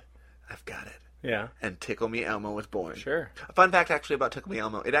god, I've got it." Yeah. And Tickle Me Elmo was born. Sure. A fun fact actually about Tickle Me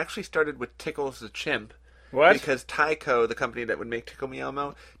Elmo, it actually started with Tickles the chimp. What? Because Tyco, the company that would make Tickle Me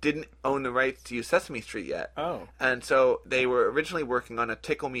Elmo, didn't own the rights to use Sesame Street yet. Oh. And so they were originally working on a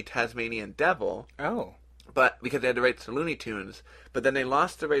Tickle Me Tasmanian Devil, Oh. but because they had the rights to Looney Tunes, but then they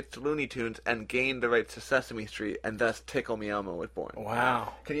lost the rights to Looney Tunes and gained the rights to Sesame Street, and thus Tickle Me Elmo was born.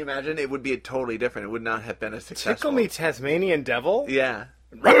 Wow. Can you imagine? It would be totally different. It would not have been as successful. Tickle Me Tasmanian Devil? Yeah.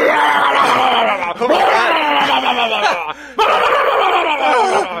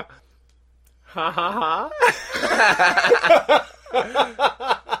 Ha ha ha.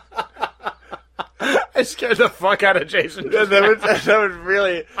 I scared the fuck out of Jason. that was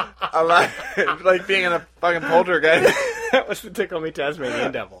really a lot. It's like being in a fucking poltergeist. That was the Tickle Me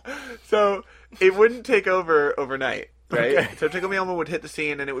Tasmanian Devil. So it wouldn't take over overnight, right? Okay. So Tickle Me Elmo would hit the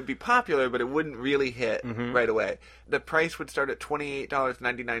scene and it would be popular, but it wouldn't really hit right away. The price would start at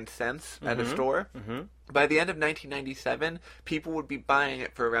 $28.99 at a store. By the end of 1997, people would be buying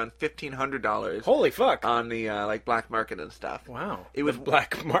it for around $1,500 Holy fuck. on the like black market and stuff. Wow. It was the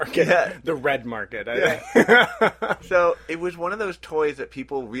black market. Yeah. The red market. So it was one of those toys that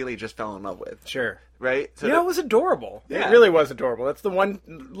people really just fell in love with, Sure. right? So You know, it was adorable. Yeah. It really was adorable. That's the one,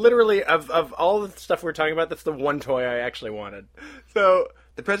 literally, of all the stuff we're talking about, that's the one toy I actually wanted. So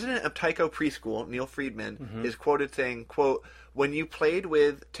the president of Tyco Preschool, Neil Friedman, is quoted saying, quote, "When you played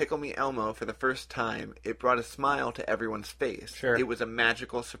with Tickle Me Elmo for the first time, it brought a smile to everyone's face. Sure. It was a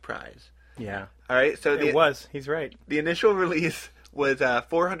magical surprise." Yeah. All right, so It was. He's right. the initial release was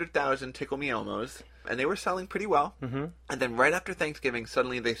 400,000 Tickle Me Elmos, and they were selling pretty well. Mm-hmm. And then right after Thanksgiving,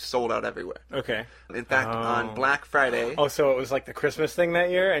 suddenly they sold out everywhere. Okay. In fact, on Black Friday... Oh, so it was like the Christmas thing that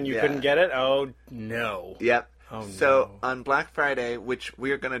year, and you couldn't get it? Oh, no. Yep. Oh, so no. on Black Friday, which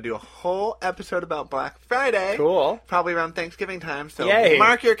we are going to do a whole episode about Black Friday. Cool. Probably around Thanksgiving time, so Yay.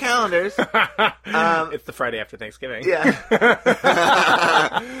 mark your calendars. It's the Friday after Thanksgiving. Yeah.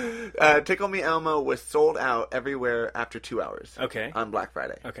 Tickle Me Elmo was sold out everywhere after 2 hours. Okay. On Black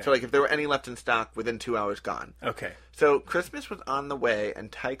Friday. Okay. So, like, if there were any left in stock, within 2 hours, gone. Okay. So, Christmas was on the way, and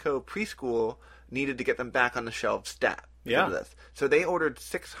Tyco Preschool needed to get them back on the shelves stat. Yeah. Of this. So, they ordered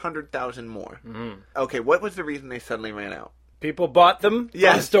 600,000 more. Mm. Okay, what was the reason they suddenly ran out? People bought them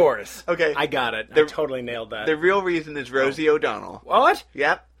from stores. Okay. I got it. I totally nailed that. The real reason is Rosie O'Donnell. What?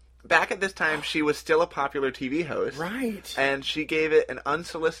 Yep. Back at this time, she was still a popular TV host. Right. And she gave it an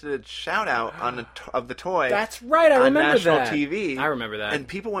unsolicited shout-out of the toy. That's right, I remember national that. TV. I remember that. And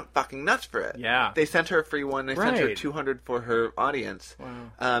people went fucking nuts for it. Yeah. They sent her a free one. They sent her Right. 200 for her audience.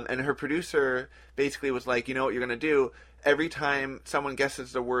 Wow. And her producer basically was like, you know what you're going to do? Every time someone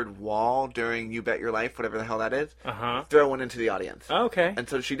guesses the word wall during You Bet Your Life, whatever the hell that is, throw one into the audience. Okay. And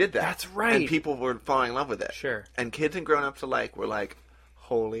so she did that. That's right. And people were falling in love with it. Sure. And kids and grown-ups alike were like,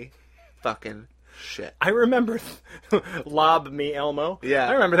 holy fucking shit. I remember Lob Me Elmo. Yeah.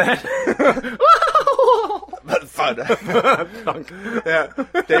 I remember that. But fun. Yeah.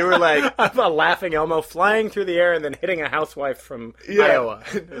 They were like... a laughing Elmo flying through the air and then hitting a housewife from Iowa.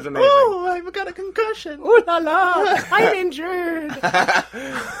 It was amazing. Oh, I've got a concussion. Ooh la la, I'm injured.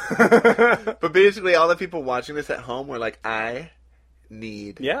 But basically, all the people watching this at home were like, I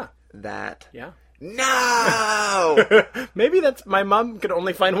need that. Yeah. No! Maybe that's... My mom could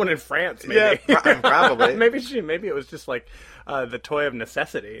only find one in France, maybe. Yeah, probably. Maybe it was just like the toy of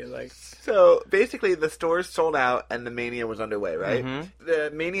necessity. Like, so, basically, the stores sold out and the mania was underway, right? Mm-hmm. The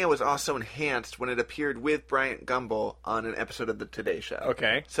mania was also enhanced when it appeared with Bryant Gumbel on an episode of The Today Show.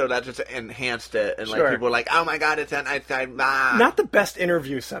 Okay. So that just enhanced it, and Sure. like people were like, oh my god, it's an... Not the best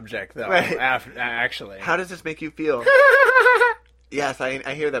interview subject, though, Right. actually. How does this make you feel? Yes,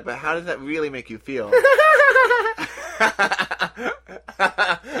 I hear that, but how does that really make you feel?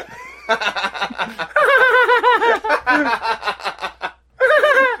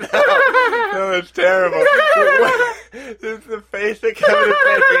 No, it's terrible. The face that Kevin is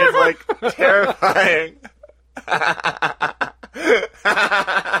making is like terrifying.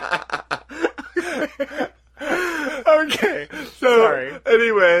 Okay, so Sorry.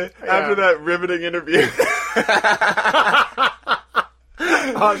 Anyway, after that riveting interview...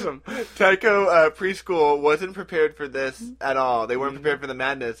 Awesome. Tyco Preschool wasn't prepared for this at all. They weren't prepared for the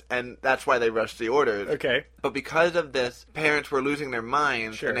madness, and that's why they rushed the orders. Okay. But because of this, parents were losing their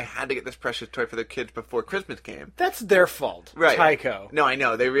minds, Sure. and they had to get this precious toy for their kids before Christmas came. That's their fault. Right. Tyco. No, I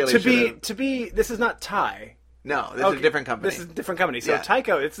know. They really To be, this is not Ty. No, this is a different company. This is a different company. So Yeah.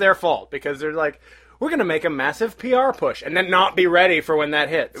 Tyco, it's their fault because they're like, we're going to make a massive PR push and then not be ready for when that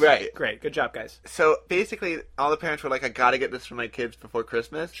hits. Right. Great. Good job, guys. So basically, all the parents were like, I gotta get this for my kids before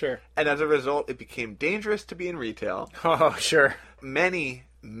Christmas. Sure. And as a result, it became dangerous to be in retail. Oh, sure. Many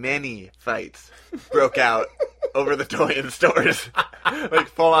fights broke out over the toy in stores. Like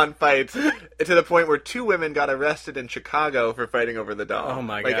full-on fights. To the point where 2 women got arrested in Chicago for fighting over the doll. Oh,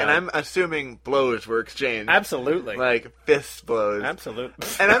 my God. And I'm assuming blows were exchanged. Absolutely. Like fist blows. Absolutely.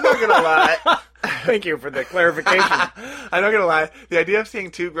 And I'm not gonna lie. Thank you for the clarification. I'm not gonna lie. The idea of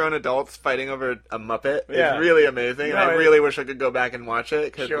seeing 2 grown adults fighting over a Muppet Yeah. is really amazing. No, And I really wish I could go back and watch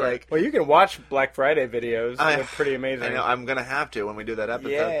it. Cause Sure. like, Well, you can watch Black Friday videos. They're pretty amazing. I know. I'm gonna have to when we do that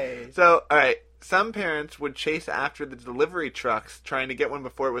episode. Yay. So, all right. Some parents would chase after the delivery trucks, trying to get one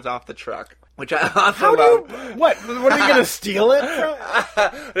before it was off the truck, which I also love. What? What are you going to steal it from?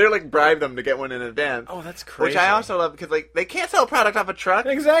 They're like bribe them to get one in advance. Oh, that's crazy. Which I also love because like they can't sell product off a truck.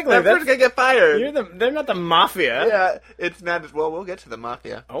 Exactly. That person's gonna get fired. They're not the mafia. Yeah, it's not. Well, we'll get to the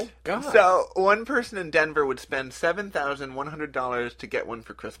mafia. Oh God. So one person in Denver would spend $7,100 to get one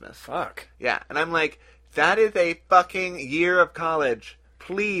for Christmas. Fuck. Yeah, and I'm like, that is a fucking year of college.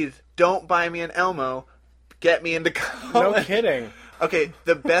 Please don't buy me an Elmo. Get me into college. No kidding. Okay,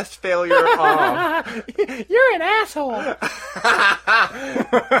 the best failure of all. You're an asshole.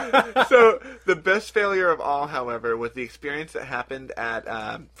 So, the best failure of all, however, was the experience that happened at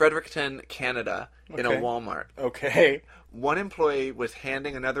Fredericton, Canada, in a Okay. Walmart. Okay. One employee was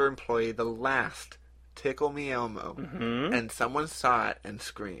handing another employee the last Tickle Me Elmo, and someone saw it and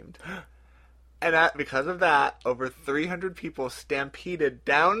screamed. And because of that, over 300 people stampeded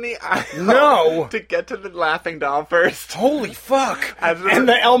down the aisle No! to get to the laughing doll first. Holy fuck! As a- And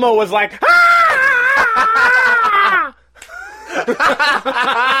the Elmo was like, ah!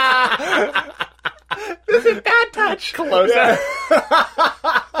 This is bad touch. Close up.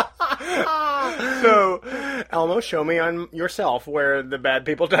 So, Elmo, show me on yourself where the bad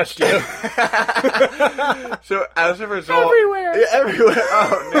people touched you. so as a result, Everywhere. Yeah, everywhere.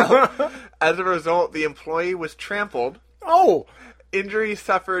 Oh no! As a result, the employee was trampled. Oh! Injuries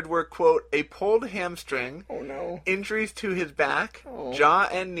suffered were, quote, a pulled hamstring, Oh no. injuries to his back, Oh. jaw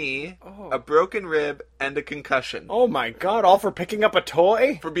and knee, Oh. a broken rib, and a concussion. Oh my god, all for picking up a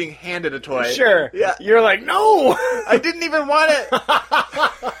toy? For being handed a toy. Sure. Yeah. You're like, no! I didn't even want it!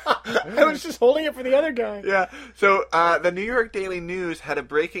 I was just holding it for the other guy. Yeah. So, the New York Daily News had a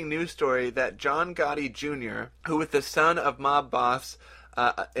breaking news story that John Gotti Jr., who was the son of mob boss...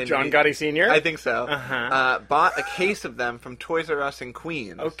 John Gotti Sr.? I think so. Uh-huh. Bought a case of them from Toys R Us in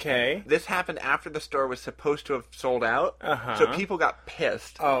Queens. Okay. This happened after the store was supposed to have sold out, Uh-huh. so people got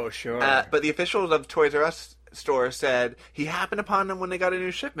pissed. Oh, sure. But the officials of Toys R Us store said he happened upon them when they got a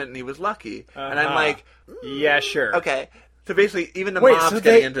new shipment and he was lucky. And I'm Uh-huh. like, yeah, sure. okay. So basically, even the Wait, mob's so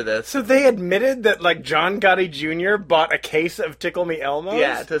getting they, into this. So they admitted that, like, John Gotti Jr. bought a case of Tickle Me Elmos?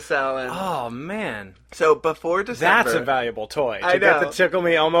 Yeah, to sell. And Oh, man. so before December... That's a valuable toy. I To get know. the Tickle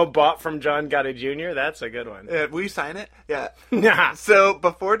Me Elmo bought from John Gotti Jr., that's a good one. Will you sign it? Yeah. Nah. So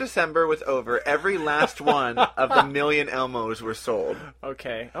before December was over, every last one of the million Elmos were sold.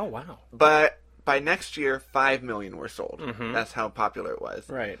 Okay. Oh, wow. But by next year, 5 million were sold. That's how popular it was.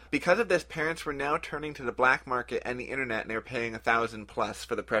 Right. Because of this, parents were now turning to the black market and the internet, and they were paying $1,000 plus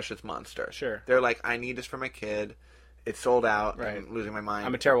for the precious monster. Sure. They're like, I need this for my kid. It's sold out. Right. I'm losing my mind.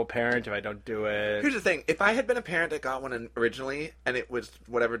 I'm a terrible parent if I don't do it. Here's the thing: if I had been a parent that got one originally, and it was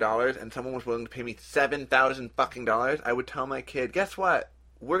whatever dollars, and someone was willing to pay me $7,000 fucking dollars, I would tell my kid, guess what?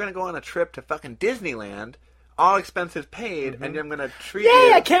 We're gonna go on a trip to fucking Disneyland. All expenses paid, and I'm gonna treat you.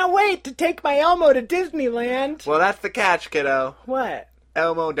 Yay, I can't wait to take my Elmo to Disneyland. Well, that's the catch, kiddo. What?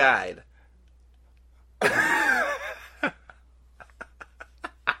 Elmo died.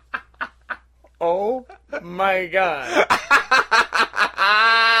 Oh my god.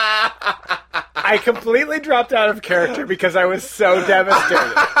 I completely dropped out of character because I was so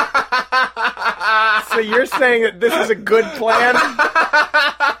devastated. So you're saying that this is a good plan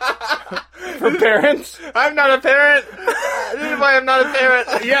for parents? I'm not a parent. This is why I'm not a parent.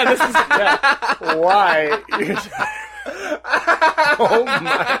 Yeah, this is why. Oh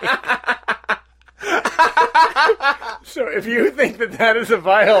my. So if you think that that is a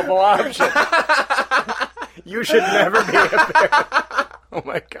viable option, you should never be a parent. Oh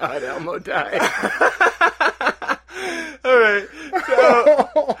my god, Elmo died. Alright,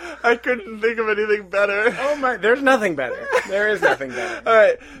 so I couldn't think of anything better. Oh my, there's nothing better. There is nothing better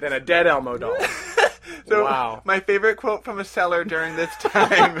Alright, than a dead Elmo doll. so Wow. my favorite quote from a seller during this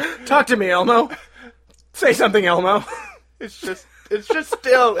time, Talk to me, Elmo. Say something, Elmo. it's just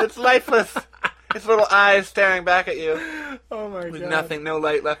still, it's lifeless. Its little eyes staring back at you Oh my with god. nothing, no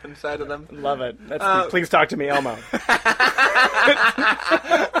light left inside of them. Love it. That's please talk to me, Elmo.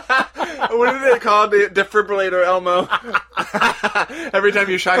 What do they call the defibrillator, Elmo? Every time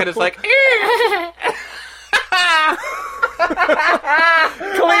you shock it, it's like, Clear.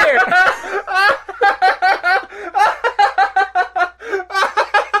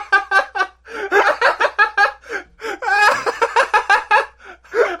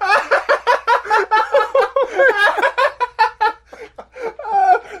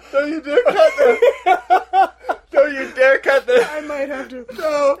 don't you dare cut this. Don't you dare cut this. I might have to.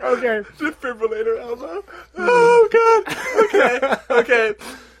 No. Okay. Defibrillator, Elmo. Oh, God. Okay.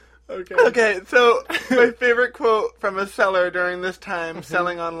 Okay, so my favorite quote from a seller during this time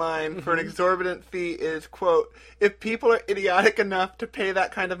selling online for an exorbitant fee is, quote, if people are idiotic enough to pay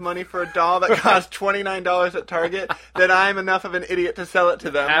that kind of money for a doll that costs $29 at Target, then I'm enough of an idiot to sell it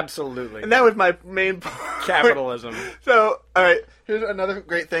to them. Absolutely. And that was my main point. Capitalism. So, alright, here's another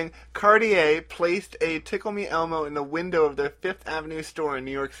great thing. Cartier placed a Tickle Me Elmo in the window of their Fifth Avenue store in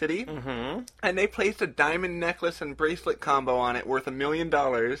New York City. Mm-hmm. And they placed a diamond necklace and bracelet combo on it worth $1 million.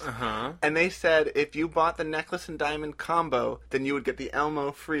 Uh-huh. And they said if you bought the necklace and diamond combo, then you would get the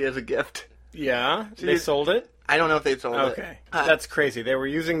Elmo free as a gift. Yeah? They you- sold it? I don't know if they sold it. Okay. That's crazy. They were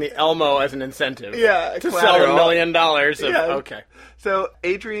using the Elmo as an incentive. Yeah, To collateral. sell $1 million of... Yeah. Okay. So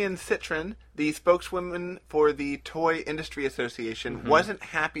Adrian Citron, the spokeswoman for the Toy Industry Association wasn't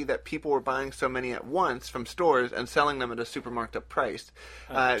happy that people were buying so many at once from stores and selling them at a super marked up price.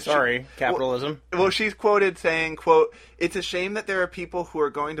 Capitalism. Well, she's quoted saying, quote, "It's a shame that there are people who are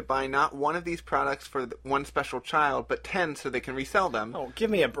going to buy not one of these products for one special child, but 10 so they can resell them." Oh, give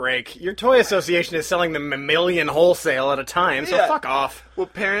me a break. Your toy association is selling them a million wholesale at a time, so fuck off. Well,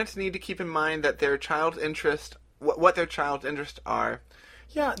 parents need to keep in mind that their child's interest, what their child's interests are.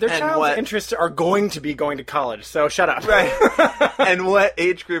 Yeah, their child's interests are going to be going to college, so shut up. Right. And what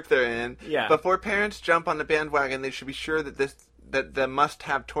age group they're in. Yeah. Before parents jump on the bandwagon, they should be sure that the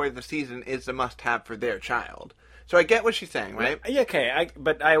must-have toy of the season is the must-have for their child. So I get what she's saying, right? Yeah, okay,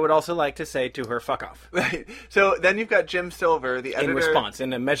 but I would also like to say to her, fuck off. Right. So then you've got Jim Silver, the editor...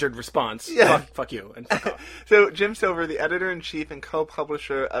 In a measured response. Yeah. Fuck you, and fuck off. So Jim Silver, the editor-in-chief and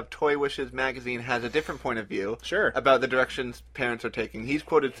co-publisher of Toy Wishes magazine, has a different point of view about the directions parents are taking. He's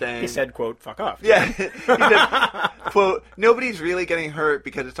quoted saying... He said, quote, fuck off. Yeah. He said, quote, "Nobody's really getting hurt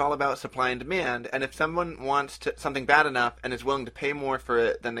because it's all about supply and demand, and if someone wants something bad enough and is willing to pay more for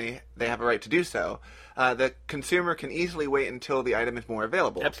it, then they have a right to do so. The consumer can easily wait until the item is more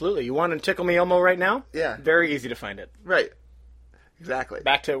available." Absolutely. You want to Tickle Me Elmo right now? Yeah. Very easy to find it. Right. Exactly.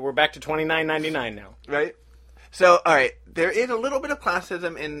 We're back to $29.99 now. Right. So, all right, there is a little bit of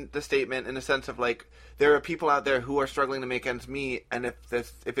classism in the statement in the sense of, like, there are people out there who are struggling to make ends meet, and if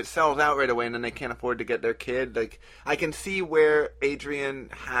it sells out right away and then they can't afford to get their kid, like, I can see where Adrian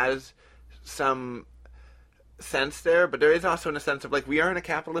has some sense there, but there is also in a sense of, like, we are in a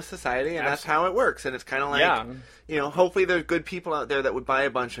capitalist society, and that's how it works, and it's kind of like, you know, hopefully there's good people out there that would buy a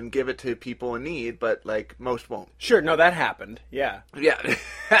bunch and give it to people in need, but, like, most won't. Sure, no, that happened. Yeah.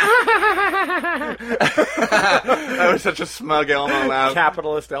 That was such a smug Elmo laugh.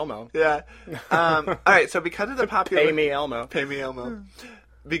 Capitalist Elmo. Yeah. All right, so because of the popular... Pay me Elmo. Pay me Elmo.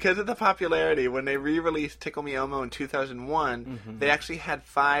 Because of the popularity, when they re-released Tickle Me Elmo in 2001, they actually had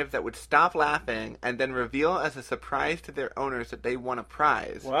 5 that would stop laughing and then reveal as a surprise to their owners that they won a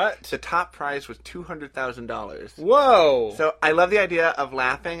prize. What? The top prize was $200,000. Whoa! So I love the idea of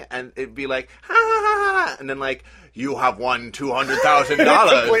laughing and it'd be like, ha ha ha ha, and then like, "You have won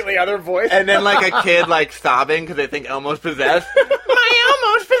 $200,000. Completely other voice. And then like a kid like sobbing because they think Elmo's possessed. My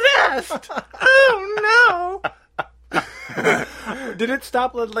Elmo's possessed! Oh no! Did it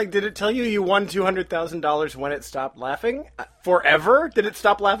stop? Like, did it tell you won $200,000 when it stopped laughing? Forever? Did it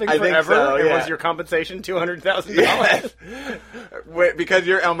stop laughing forever? I think so, yeah. And was your compensation $200,000? Yes. Wait, because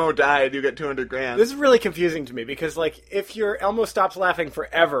your Elmo died, you get $200,000. This is really confusing to me because, like, if your Elmo stops laughing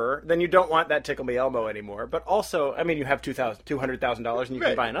forever, then you don't want that Tickle Me Elmo anymore. But also, I mean, you have $200,000 and you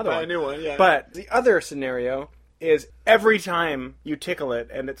can buy another one. Buy a new one, yeah. But the other scenario is every time you tickle it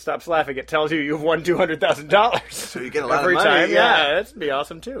and it stops laughing, it tells you you've won $200,000. So you get a lot every of money. Time. Yeah, that'd be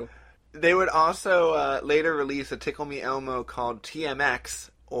awesome too. They would also later release a Tickle Me Elmo called TMX,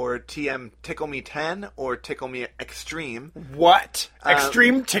 or Tickle Me 10, or Tickle Me Extreme. What?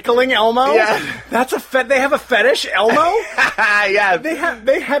 Extreme tickling Elmo? Yeah. That's they have a fetish Elmo? Yeah. They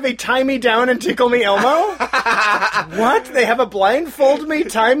have a tie me down and tickle me Elmo? What? They have a blindfold me,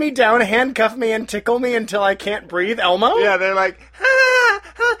 tie me down, handcuff me, and tickle me until I can't breathe Elmo? Yeah, they're like,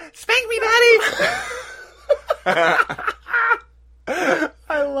 spank me, daddy!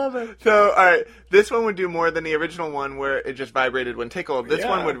 I love it. So, alright, this one would do more than the original one where it just vibrated when tickled. This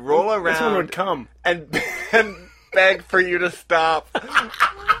one would roll around. This one would come. And beg for you to stop.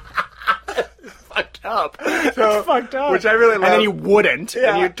 Fucked up. So, fucked up. Which I really love. And then you wouldn't.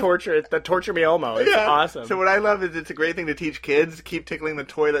 Yeah. And you torture me Elmo. It's awesome. So what I love is it's a great thing to teach kids. Keep tickling the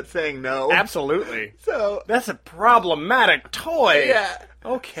toy that's saying no. Absolutely. So that's a problematic toy. Yeah.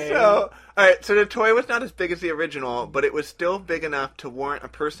 Okay. So, alright, so the toy was not as big as the original, but it was still big enough to warrant a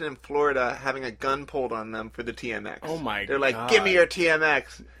person in Florida having a gun pulled on them for the TMX. Oh my God. They're like, give me your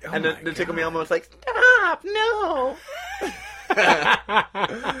TMX. Oh And the Tickle Me Elmo was like, stop, no.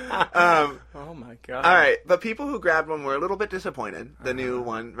 Oh my God. Alright, but people who grabbed one were a little bit disappointed, the new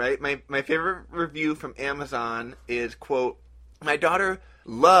one, right? My favorite review from Amazon is, quote, "My daughter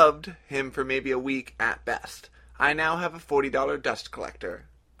loved him for maybe a week at best. I now have a $40 dust collector."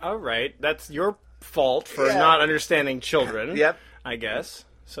 All right. That's your fault for not understanding children. Yep. I guess.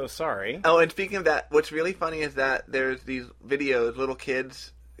 So sorry. Oh, and speaking of that, what's really funny is that there's these videos, little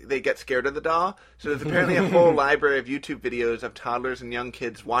kids, they get scared of the doll. So there's apparently a whole library of YouTube videos of toddlers and young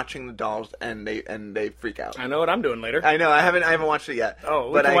kids watching the dolls, and they freak out. I know what I'm doing later. I know. I haven't watched it yet. Oh,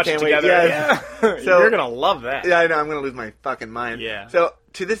 we but can I watch can't it wait. together. Yeah. So you're gonna love that. Yeah, I know. I'm gonna lose my fucking mind. Yeah. So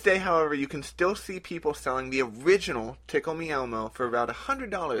to this day, however, you can still see people selling the original Tickle Me Elmo for about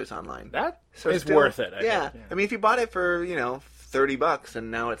 $100 online. That is worth it. I think. I mean, if you bought it for $30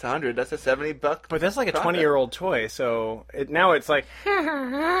 and now it's $100. That's a $70. But that's like a profit. 20-year-old toy, so now it's like...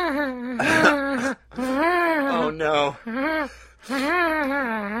 Oh, no.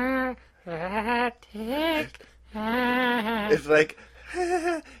 It's like,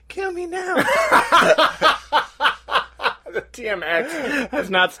 kill me now. The TMX has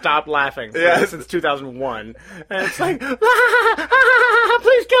not stopped laughing since 2001. And it's like, please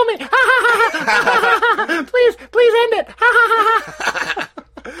kill me. Please end it.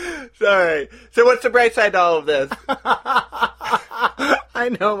 Sorry. So what's the bright side to all of this? I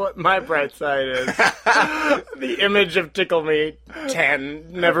know what my bright side is. The image of Tickle Me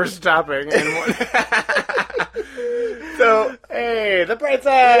 10 never stopping. So, hey, the bright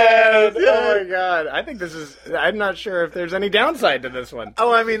side! Yes. Oh my god. I think this is... I'm not sure if there's any downside to this one.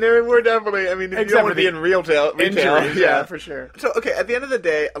 Oh, I mean, we're definitely... I mean, if you don't want to be in retail. Injuries, yeah, for sure. So, okay, at the end of the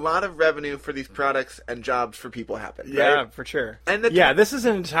day, a lot of revenue for these products and jobs for people happen, right? Yeah, for sure. And this is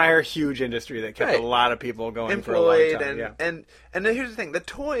an entire huge industry that kept a lot of people going for a long time. And then here's the thing. The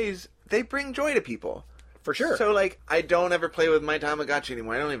toys, they bring joy to people. For sure. So, like, I don't ever play with my Tomagotchi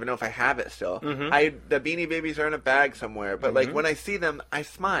anymore. I don't even know if I have it still. Mm-hmm. The Beanie Babies are in a bag somewhere. But, like, when I see them, I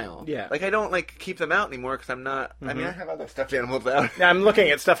smile. Yeah. Like, I don't, like, keep them out anymore because I'm not... I mean, I have other stuffed animals out. Yeah, I'm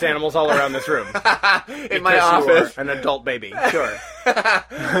looking at stuffed animals all around this room. In my office. An adult baby. Sure.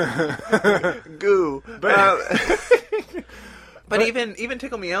 Goo. But even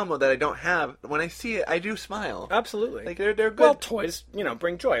Tickle Me Elmo that I don't have, when I see it, I do smile. Absolutely. Like, they're good. Well, toys,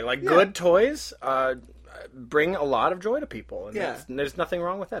 bring joy. Like, good toys... bring a lot of joy to people. And there's nothing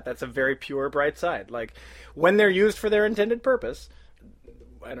wrong with that. That's a very pure, bright side. Like, when they're used for their intended purpose,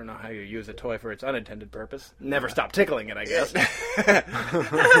 I don't know how you use a toy for its unintended purpose. Never stop tickling it, I guess.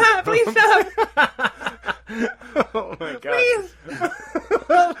 Please don't! Oh my god. Please!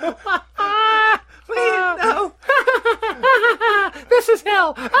 Please, no! This is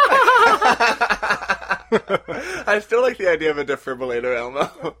hell! I still like the idea of a defibrillator,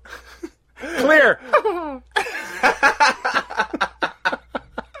 Elmo. Clear!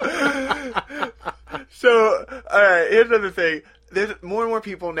 So, alright, here's another thing. There's more and more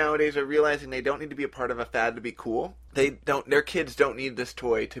people nowadays are realizing they don't need to be a part of a fad to be cool. Their kids don't need this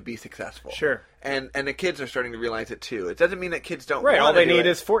toy to be successful. Sure. And the kids are starting to realize it too. It doesn't mean that kids don't Right, all want they to do need it.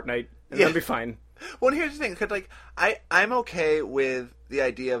 is Fortnite, and they'll be fine. Well, and here's the thing, because, like, I'm okay with the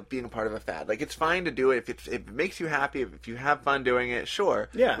idea of being a part of a fad. Like, it's fine to do it if it makes you happy, if you have fun doing it, sure.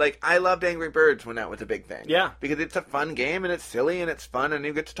 Yeah. Like, I loved Angry Birds when that was a big thing. Yeah. Because it's a fun game, and it's silly, and it's fun, and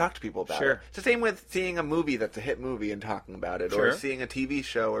you get to talk to people about it. It's the same with seeing a movie that's a hit movie and talking about it, or seeing a TV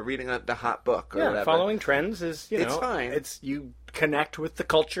show, or reading the hot book, or whatever. Following trends is, it's fine. It's, you connect with the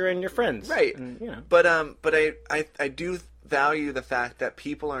culture and your friends. Right. And, But I do value the fact that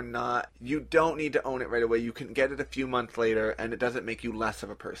people are not... You don't need to own it right away. You can get it a few months later, and it doesn't make you less of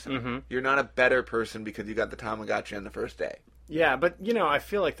a person. Mm-hmm. You're not a better person because you got the Tamagotchi on the first day. Yeah, but, I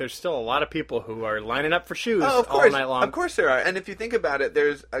feel like there's still a lot of people who are lining up for shoes all night long. Of course there are. And if you think about it,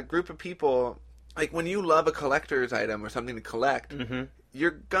 there's a group of people... Like, when you love a collector's item or something to collect... Mm-hmm.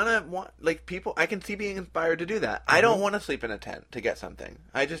 You're gonna want, like, people, I can see being inspired to do that. Mm-hmm. I don't want to sleep in a tent to get something.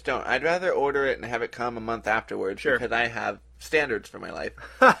 I just don't. I'd rather order it and have it come a month afterwards because I have standards for my life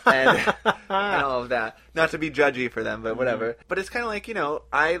and all of that. Not to be judgy for them, but whatever. But it's kind of like,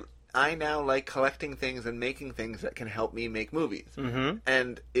 I now like collecting things and making things that can help me make movies. Mm-hmm.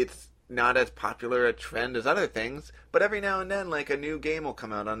 And it's not as popular a trend as other things, but every now and then, like, a new game will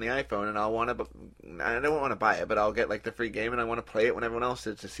come out on the iPhone, and I'll want to... I don't want to buy it, but I'll get, like, the free game, and I want to play it when everyone else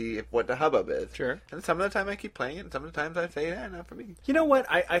is to see what the hubbub is. Sure. And some of the time I keep playing it, and some of the times I say, not for me. You know what?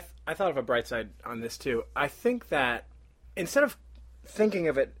 I thought of a bright side on this, too. I think that instead of thinking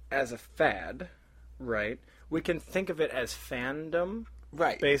of it as a fad, right, we can think of it as fandom,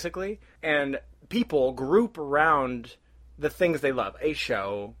 right? Basically. And people group around... the things they love, a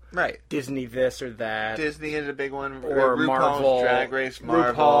show, right? Disney this or that. Disney is a big one, or RuPaul's Marvel, Drag Race,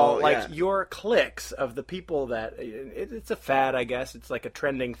 Marvel, RuPaul, like your cliques of the people that it's a fad, I guess. It's like a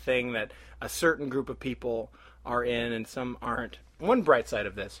trending thing that a certain group of people are in and some aren't. One bright side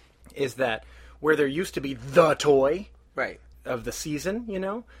of this is that where there used to be the toy, right, of the season,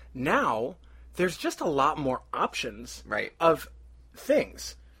 now there's just a lot more options, right, of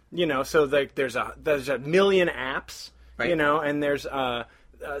things, So there's a million apps. Right. And there's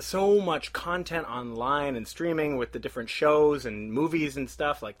so much content online and streaming with the different shows and movies and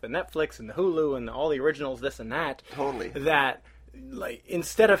stuff, like the Netflix and the Hulu and all the originals, this and that. Totally. That like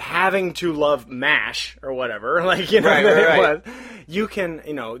instead of having to love MASH or whatever, like, you know, Right. you can,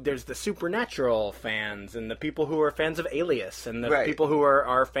 you know, there's the Supernatural fans and the people who are fans of Alias and the people who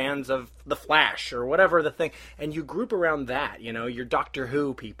are fans of The Flash or whatever the thing, and you group around that, you know, your Doctor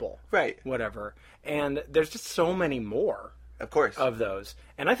Who people, Right. whatever, and there's just so many more, of course, of those,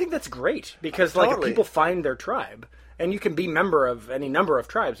 and I think that's great because Totally. like people find their tribe. And you can be member of any number of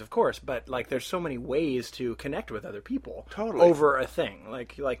tribes, of course, but like there's so many ways to connect with other people over a thing.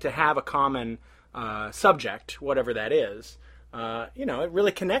 Like to have a common subject, whatever that is. You know, it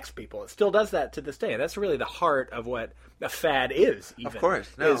really connects people. It still does that to this day. And that's really the heart of what a fad is. Even, of course,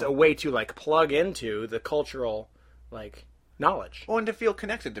 is a way to like plug into the cultural like knowledge. Well, and to feel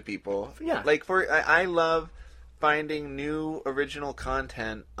connected to people. Yeah, like I love finding new original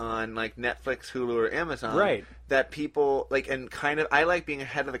content on like Netflix, Hulu, or Amazon. Right. That people like, and kind of, I like being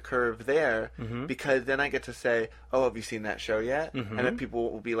ahead of the curve there because then I get to say, "Oh, have you seen that show yet?" And then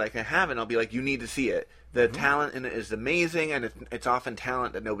people will be like, "I haven't." I'll be like, "You need to see it. The talent in it is amazing, and it's often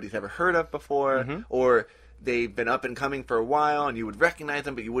talent that nobody's ever heard of before, or they've been up and coming for a while, and you would recognize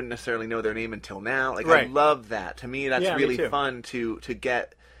them, but you wouldn't necessarily know their name until now." Like, I love that. To me, that's really fun to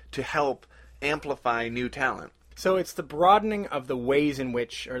get to help amplify new talent. So it's the broadening of the ways in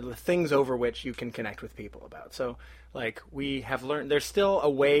which, or the things over which you can connect with people about. So, like, we have learned, there's still a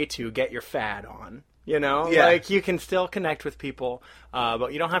way to get your fad on, you know? Yeah. Like, you can still connect with people,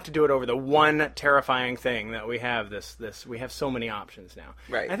 but you don't have to do it over the one terrifying thing that we have we have so many options now.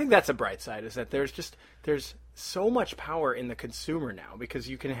 Right. I think that's a bright side, is that there's so much power in the consumer now, because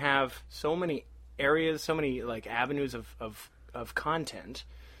you can have so many areas, so many, like, avenues of content,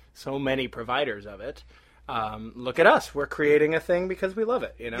 so many providers of it. Look at us. We're creating a thing because we love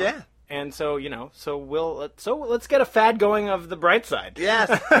it, you know? Yeah. And so, you know, let's get a fad going of the bright side. Yes.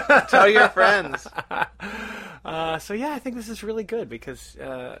 Tell your friends. So yeah, I think this is really good because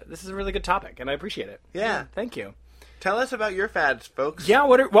this is a really good topic and I appreciate it. Yeah. Thank you. Tell us about your fads, folks. Yeah,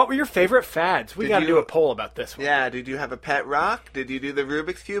 what were your favorite fads? We got to do a poll about this one. Yeah, did you have a pet rock? Did you do the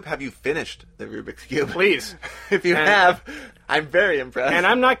Rubik's Cube? Have you finished the Rubik's Cube? Please. If you have, I'm very impressed. And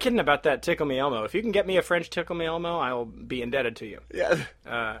I'm not kidding about that Tickle Me Elmo. If you can get me a French Tickle Me Elmo, I will be indebted to you. Yeah.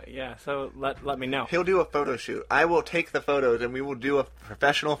 Yeah, so let me know. He'll do a photo shoot. I will take the photos and we will do a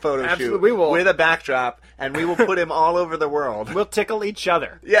professional photo Absolutely, shoot we will. with a backdrop and we will put him all over the world. We'll tickle each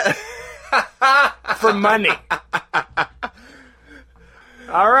other. Yeah. For money.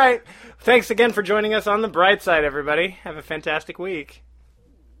 All right. Thanks again for joining us on The Bright Side, everybody. Have a fantastic week.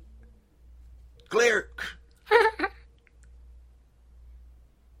 Clear.